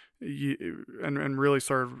 And really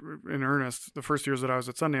started in earnest the first years that I was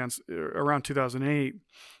at Sundance around 2008,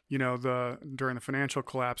 during the financial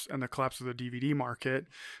collapse and the collapse of the DVD market,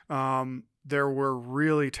 there were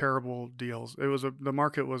really terrible deals. The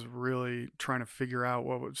market was really trying to figure out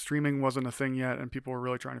streaming wasn't a thing yet, and people were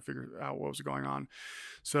really trying to figure out what was going on.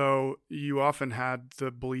 So you often had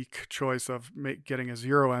the bleak choice of getting a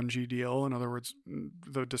 0 MG deal. In other words,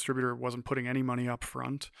 the distributor wasn't putting any money up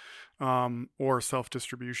front, or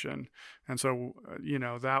self-distribution. And so,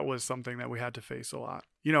 that was something that we had to face a lot.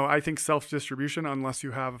 I think self-distribution, unless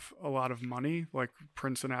you have a lot of money, like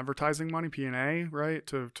prints and advertising money, P&A, right,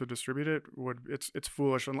 to distribute it, it's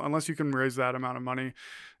foolish. Unless you can raise that amount of money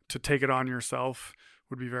to take it on yourself,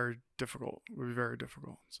 would be very difficult.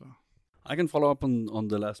 So I can follow up on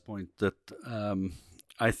the last point that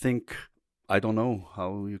I think I don't know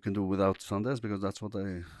how you can do without Sundance, because that's what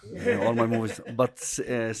all my movies. But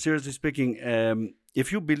seriously speaking,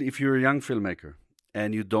 if you're a young filmmaker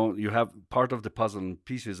and you have part of the puzzle and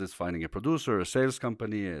pieces is finding a producer, a sales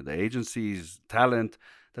company, the agencies, talent.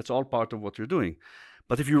 That's all part of what you're doing.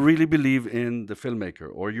 But if you really believe in the filmmaker,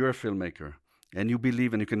 or you're a filmmaker, and you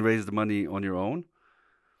believe and you can raise the money on your own,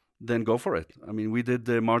 then go for it. I mean, we did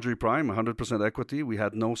the Marjorie Prime, 100% equity. We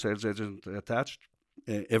had no sales agent attached.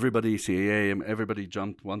 Everybody, CAA, everybody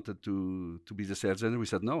wanted to be the sales agent. We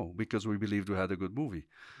said no, because we believed we had a good movie.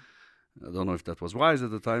 I don't know if that was wise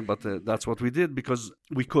at the time, but that's what we did because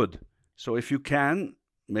we could. So if you can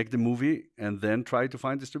make the movie and then try to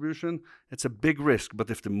find distribution, it's a big risk. But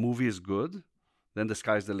if the movie is good, then the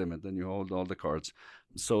sky's the limit. Then you hold all the cards.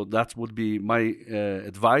 So that would be my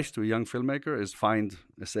advice to a young filmmaker: is find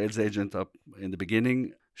a sales agent up in the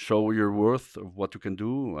beginning, show your worth of what you can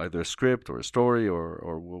do, either a script or a story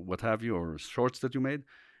or what have you, or shorts that you made,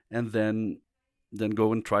 and then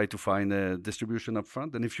go and try to find a distribution up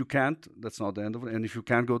front. And if you can't, that's not the end of it. And if you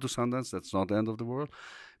can't go to Sundance, that's not the end of the world.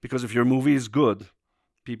 Because if your movie is good,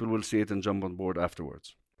 people will see it and jump on board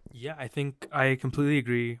afterwards. Yeah, I think I completely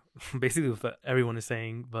agree basically with what everyone is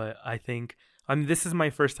saying, but this is my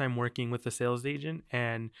first time working with a sales agent,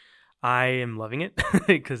 and I am loving it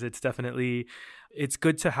because it's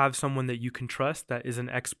good to have someone that you can trust that is an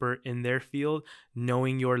expert in their field,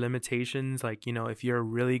 knowing your limitations. Like, if you're a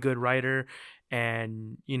really good writer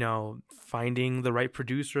and, finding the right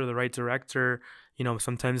producer, the right director,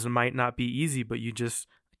 sometimes it might not be easy, but you just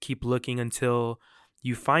keep looking until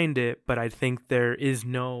you find it. But I think there is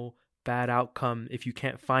no bad outcome if you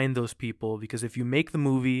can't find those people, because if you make the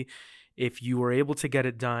movie, if you were able to get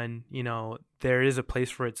it done, there is a place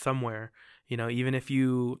for it somewhere. Even if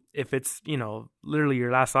it's, literally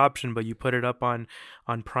your last option, but you put it up on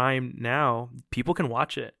Prime now, people can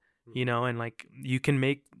watch it, and like you can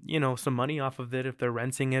make, some money off of it. If they're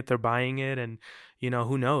renting it, they're buying it, and,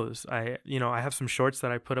 who knows? I have some shorts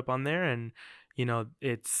that I put up on there, and,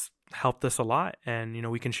 it's helped us a lot,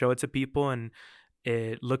 and, we can show it to people, and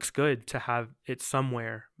it looks good to have it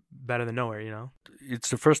somewhere. Better than nowhere, It's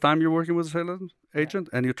the first time you're working with a sales agent,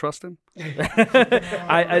 and you trust him.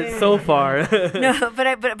 I so far. No, but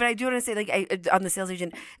I do want to say, like, on the sales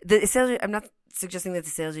agent, I'm not suggesting that the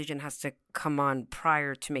sales agent has to come on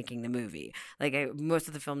prior to making the movie. Like, most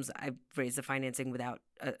of the films, I raise the financing without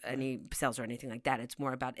any sales or anything like that. It's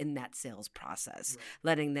more about in that sales process,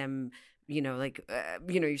 letting them.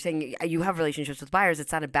 You're saying you have relationships with buyers.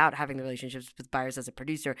 It's not about having the relationships with buyers as a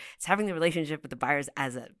producer. It's having the relationship with the buyers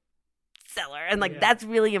as a seller. And that's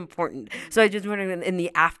really important. So I just wondering, in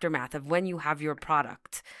the aftermath of when you have your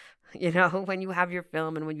product, when you have your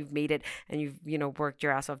film and when you've made it and you've, worked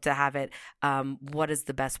your ass off to have it, what is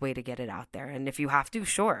the best way to get it out there? And if you have to,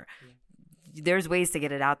 sure. There's ways to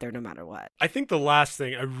get it out there no matter what. I think the last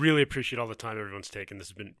thing, I really appreciate all the time everyone's taken. This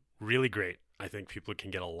has been really great. I think people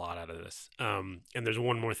can get a lot out of this. And there's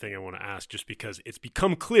one more thing I want to ask, just because it's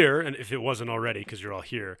become clear, and if it wasn't already, because you're all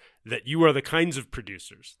here, that you are the kinds of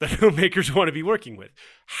producers that filmmakers want to be working with.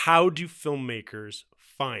 How do filmmakers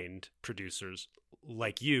find producers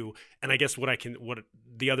like you? And I guess what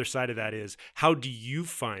the other side of that is, how do you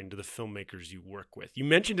find the filmmakers you work with? You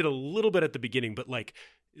mentioned it a little bit at the beginning, but like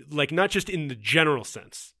not just in the general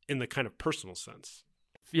sense, in the kind of personal sense.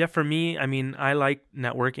 Yeah, for me, I like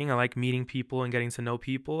networking. I like meeting people and getting to know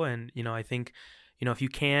people. And, I think, if you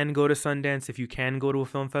can go to Sundance, if you can go to a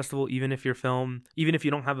film festival, even if you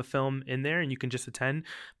don't have a film in there and you can just attend,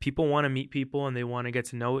 people want to meet people and they want to get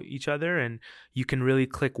to know each other, and you can really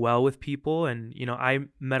click well with people. And, I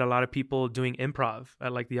met a lot of people doing improv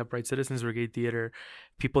at like the Upright Citizens Brigade Theater,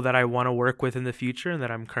 people that I want to work with in the future and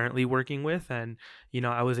that I'm currently working with. And,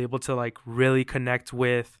 I was able to like really connect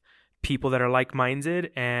with people that are like-minded.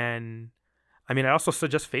 And I also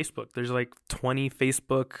suggest Facebook. There's like 20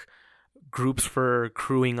 Facebook groups for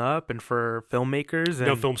crewing up and for filmmakers. And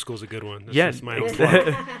No Film School is a good one. That's yes, my own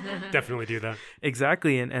plug. Definitely do that.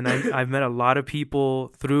 Exactly. And I've met a lot of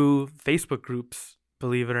people through Facebook groups,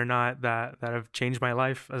 believe it or not, that have changed my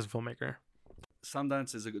life as a filmmaker.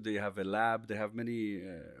 Sundance is they have a lab, they have many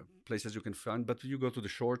places you can find, but you go to the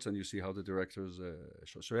shorts and you see how the directors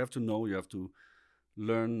show. So you have to know, you have to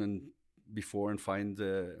learn and before and find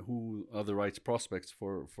who are the right prospects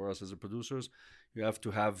for us as a producers. You have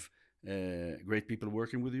to have great people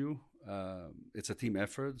working with you. It's a team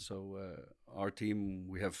effort. So our team,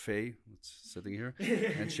 we have Faye sitting here,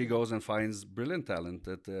 and she goes and finds brilliant talent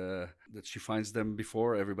that she finds them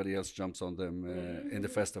before everybody else jumps on them in the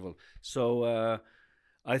festival. So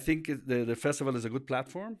I think the festival is a good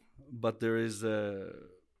platform, but there is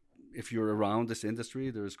if you're around this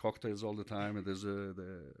industry, there's cocktails all the time, and there's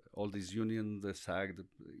all these unions, the SAG.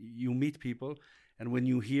 You meet people, and when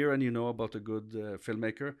you hear and you know about a good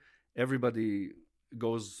filmmaker, everybody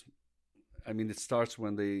goes. I mean, it starts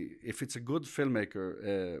when if it's a good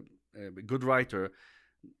filmmaker, a good writer,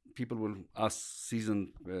 us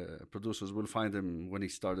seasoned producers will find him when he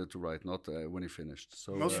started to write, not when he finished.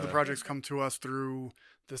 So most of the projects come to us through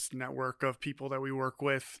this network of people that we work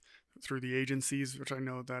with through the agencies, which I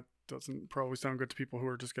know that doesn't probably sound good to people who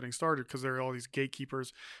are just getting started because there are all these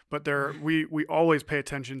gatekeepers. But we always pay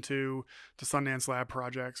attention to the Sundance Lab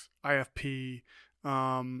projects, IFP.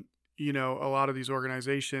 A lot of these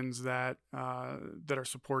organizations that are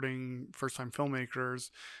supporting first-time filmmakers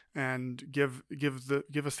and give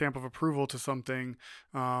a stamp of approval to something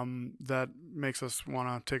that makes us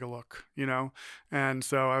want to take a look, And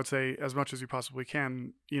so I would say as much as you possibly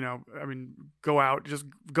can, go out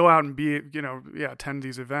and be, attend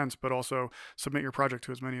these events, but also submit your project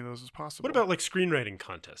to as many of those as possible. What about like screenwriting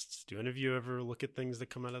contests? Do any of you ever look at things that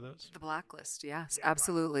come out of those? The Blacklist, yes,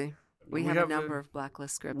 absolutely. We have a number of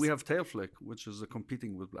Blacklist scripts. We have Tailflick, which is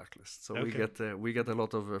competing with Blacklist. So we get a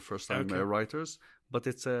lot of first-time writers, but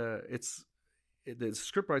it's the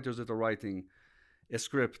script writers that are writing a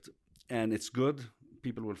script and it's good.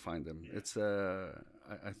 People will find them. It's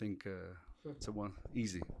I think it's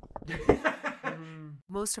easy.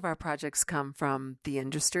 Most of our projects come from the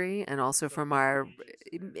industry and also from our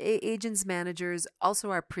agents, managers, also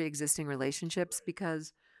our pre-existing relationships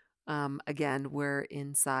because. Again, we're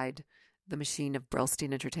inside the machine of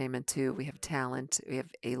Brillstein Entertainment too. We have talent. We have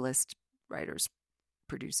A-list writers,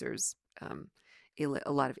 producers, a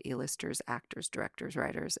lot of A-listers, actors, directors,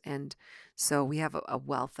 writers. And so we have a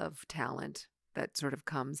wealth of talent that sort of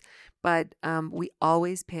comes. But we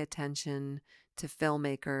always pay attention to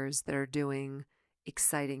filmmakers that are doing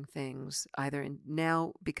exciting things, either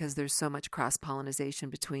now because there's so much cross-pollination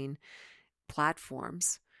between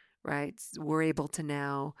platforms, right? We're able to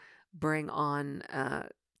now bring on a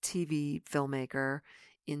TV filmmaker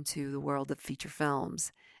into the world of feature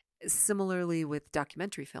films. Similarly with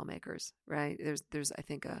documentary filmmakers, right? There's I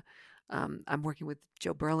think I'm working with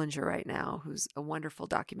Joe Berlinger right now, who's a wonderful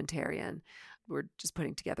documentarian. We're just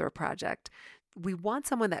putting together a project. We want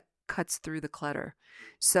someone that cuts through the clutter.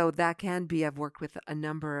 So that can be, I've worked with a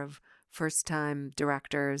number of first-time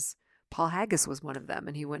directors. Paul Haggis was one of them,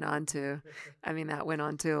 and he went on to, that went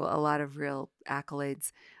on to a lot of real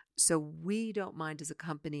accolades. So we don't mind as a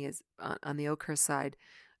company, as on the Oakhurst side,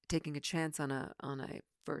 taking a chance on a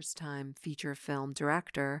first-time feature film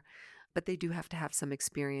director, but they do have to have some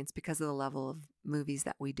experience because of the level of movies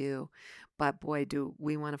that we do. But boy, do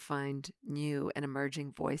we want to find new and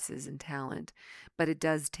emerging voices and talent. But it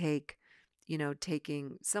does take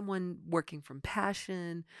taking someone working from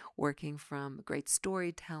passion, working from great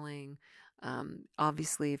storytelling.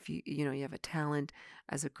 Obviously, if you have a talent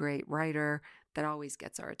as a great writer, that always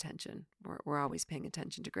gets our attention. We're always paying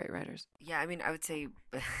attention to great writers. Yeah, I would say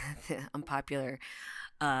the unpopular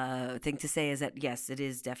thing to say is that, yes, it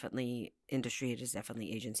is definitely industry. It is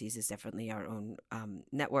definitely agencies. It's definitely our own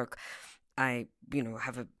network. I,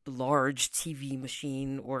 have a large TV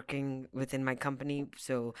machine working within my company.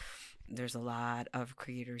 So there's a lot of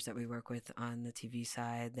creators that we work with on the TV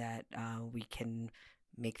side that we can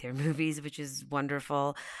make their movies, which is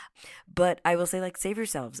wonderful. But I will say, save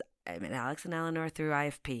yourselves. Alex and Eleanor through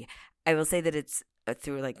IFP. I will say that it's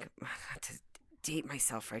through, not to date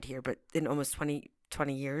myself right here, but in almost 20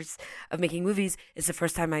 years of making movies, it's the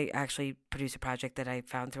first time I actually produced a project that I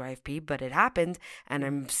found through IFP, but it happened, and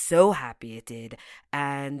I'm so happy it did.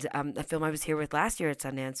 And a film I was here with last year at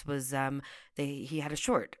Sundance was he had a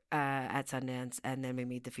short at Sundance, and then we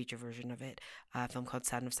made the feature version of it, a film called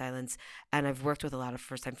Sound of Silence. And I've worked with a lot of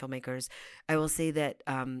first-time filmmakers. I will say that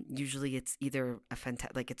usually it's either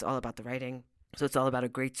it's all about the writing. So it's all about a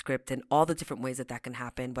great script and all the different ways that can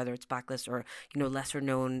happen, whether it's Blacklist or, lesser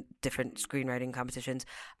known different screenwriting competitions,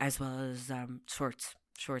 as well as short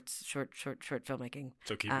filmmaking.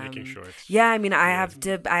 So keep making shorts. Yeah, I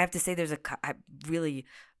have to say there's really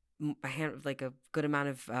like a good amount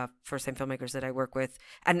of first-time filmmakers that I work with.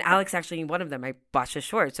 And Alex actually, one of them, I watched a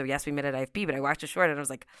short. So yes, we met at IFB, but I watched a short and I was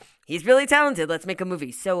like, he's really talented. Let's make a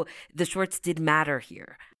movie. So the shorts did matter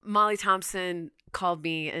here. Molly Thompson called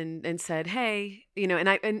me and said, hey,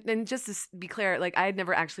 and just to be clear, like I had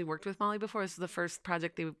never actually worked with Molly before. This was the first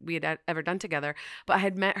project we had ever done together, but I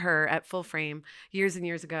had met her at Full Frame years and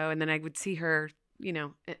years ago. And then I would see her,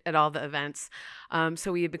 at all the events.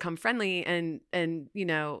 So we had become friendly and,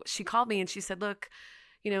 she called me and she said, look,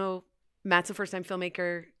 Matt's a first time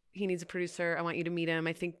filmmaker. He needs a producer. I want you to meet him.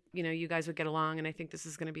 I think, you guys would get along and I think this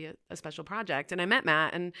is going to be a special project. And I met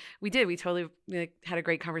Matt and we did. We totally had a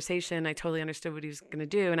great conversation. I totally understood what he was going to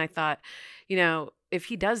do. And I thought, if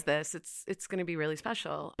he does this, it's going to be really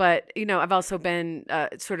special. But, I've also been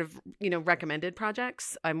recommended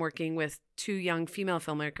projects. I'm working with 2 young female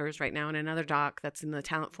filmmakers right now in another doc that's in the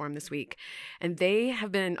talent forum this week. And they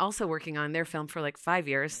have been also working on their film for like 5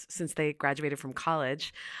 years since they graduated from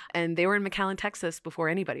college. And they were in McAllen, Texas before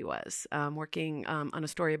anybody was, working on a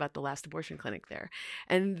story about the last abortion clinic there.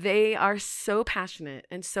 And they are so passionate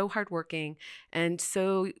and so hardworking and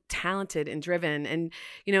so talented and driven. And,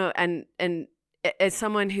 and as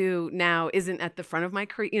someone who now isn't at the front of my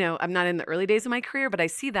career, I'm not in the early days of my career, but I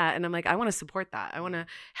see that and I'm like, I want to support that. I want to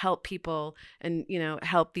help people and,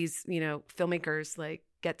 help these, filmmakers like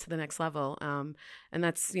get to the next level. And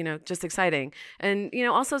that's, just exciting. And,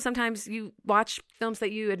 also sometimes you watch films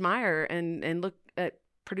that you admire and look at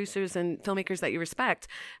producers and filmmakers that you respect.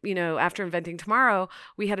 After Inventing Tomorrow,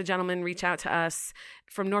 we had a gentleman reach out to us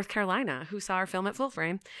from North Carolina who saw our film at Full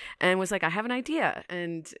Frame and was like, I have an idea.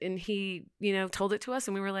 And he, told it to us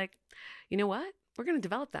and we were like, you know what? We're going to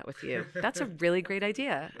develop that with you. That's a really great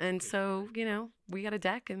idea. And so, we got a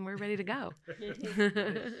deck and we're ready to go.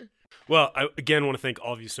 Well, I again want to thank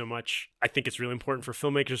all of you so much. I think it's really important for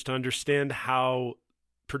filmmakers to understand how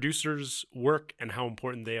producers work and how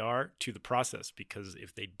important they are to the process, because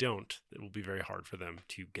if they don't, it will be very hard for them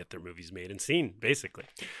to get their movies made and seen, basically.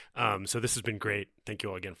 So this has been great. Thank you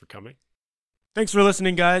all again for coming. Thanks for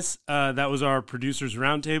listening, guys. That was our Producers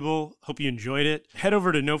Roundtable. Hope you enjoyed it. Head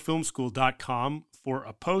over to nofilmschool.com for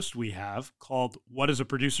a post we have called What Does a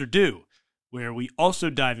Producer Do?, where we also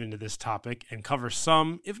dive into this topic and cover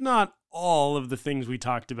some, if not all, of the things we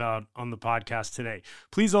talked about on the podcast today.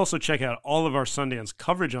 Please also check out all of our Sundance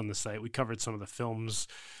coverage on the site. We covered some of the films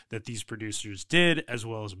that these producers did, as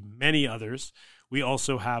well as many others. We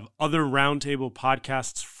also have other roundtable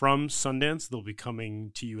podcasts from Sundance. They'll be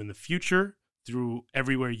coming to you in the future through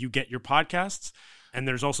everywhere you get your podcasts. And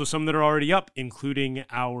there's also some that are already up, including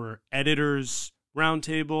our editors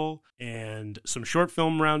roundtable and some short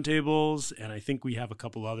film roundtables. And I think we have a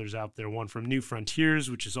couple others out there. One from New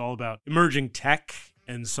Frontiers, which is all about emerging tech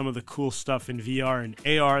and some of the cool stuff in VR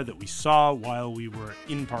and AR that we saw while we were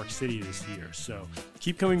in Park City this year. So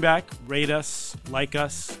keep coming back, rate us, like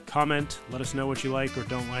us, comment, let us know what you like or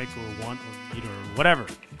don't like or want or need or whatever.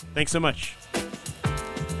 Thanks so much.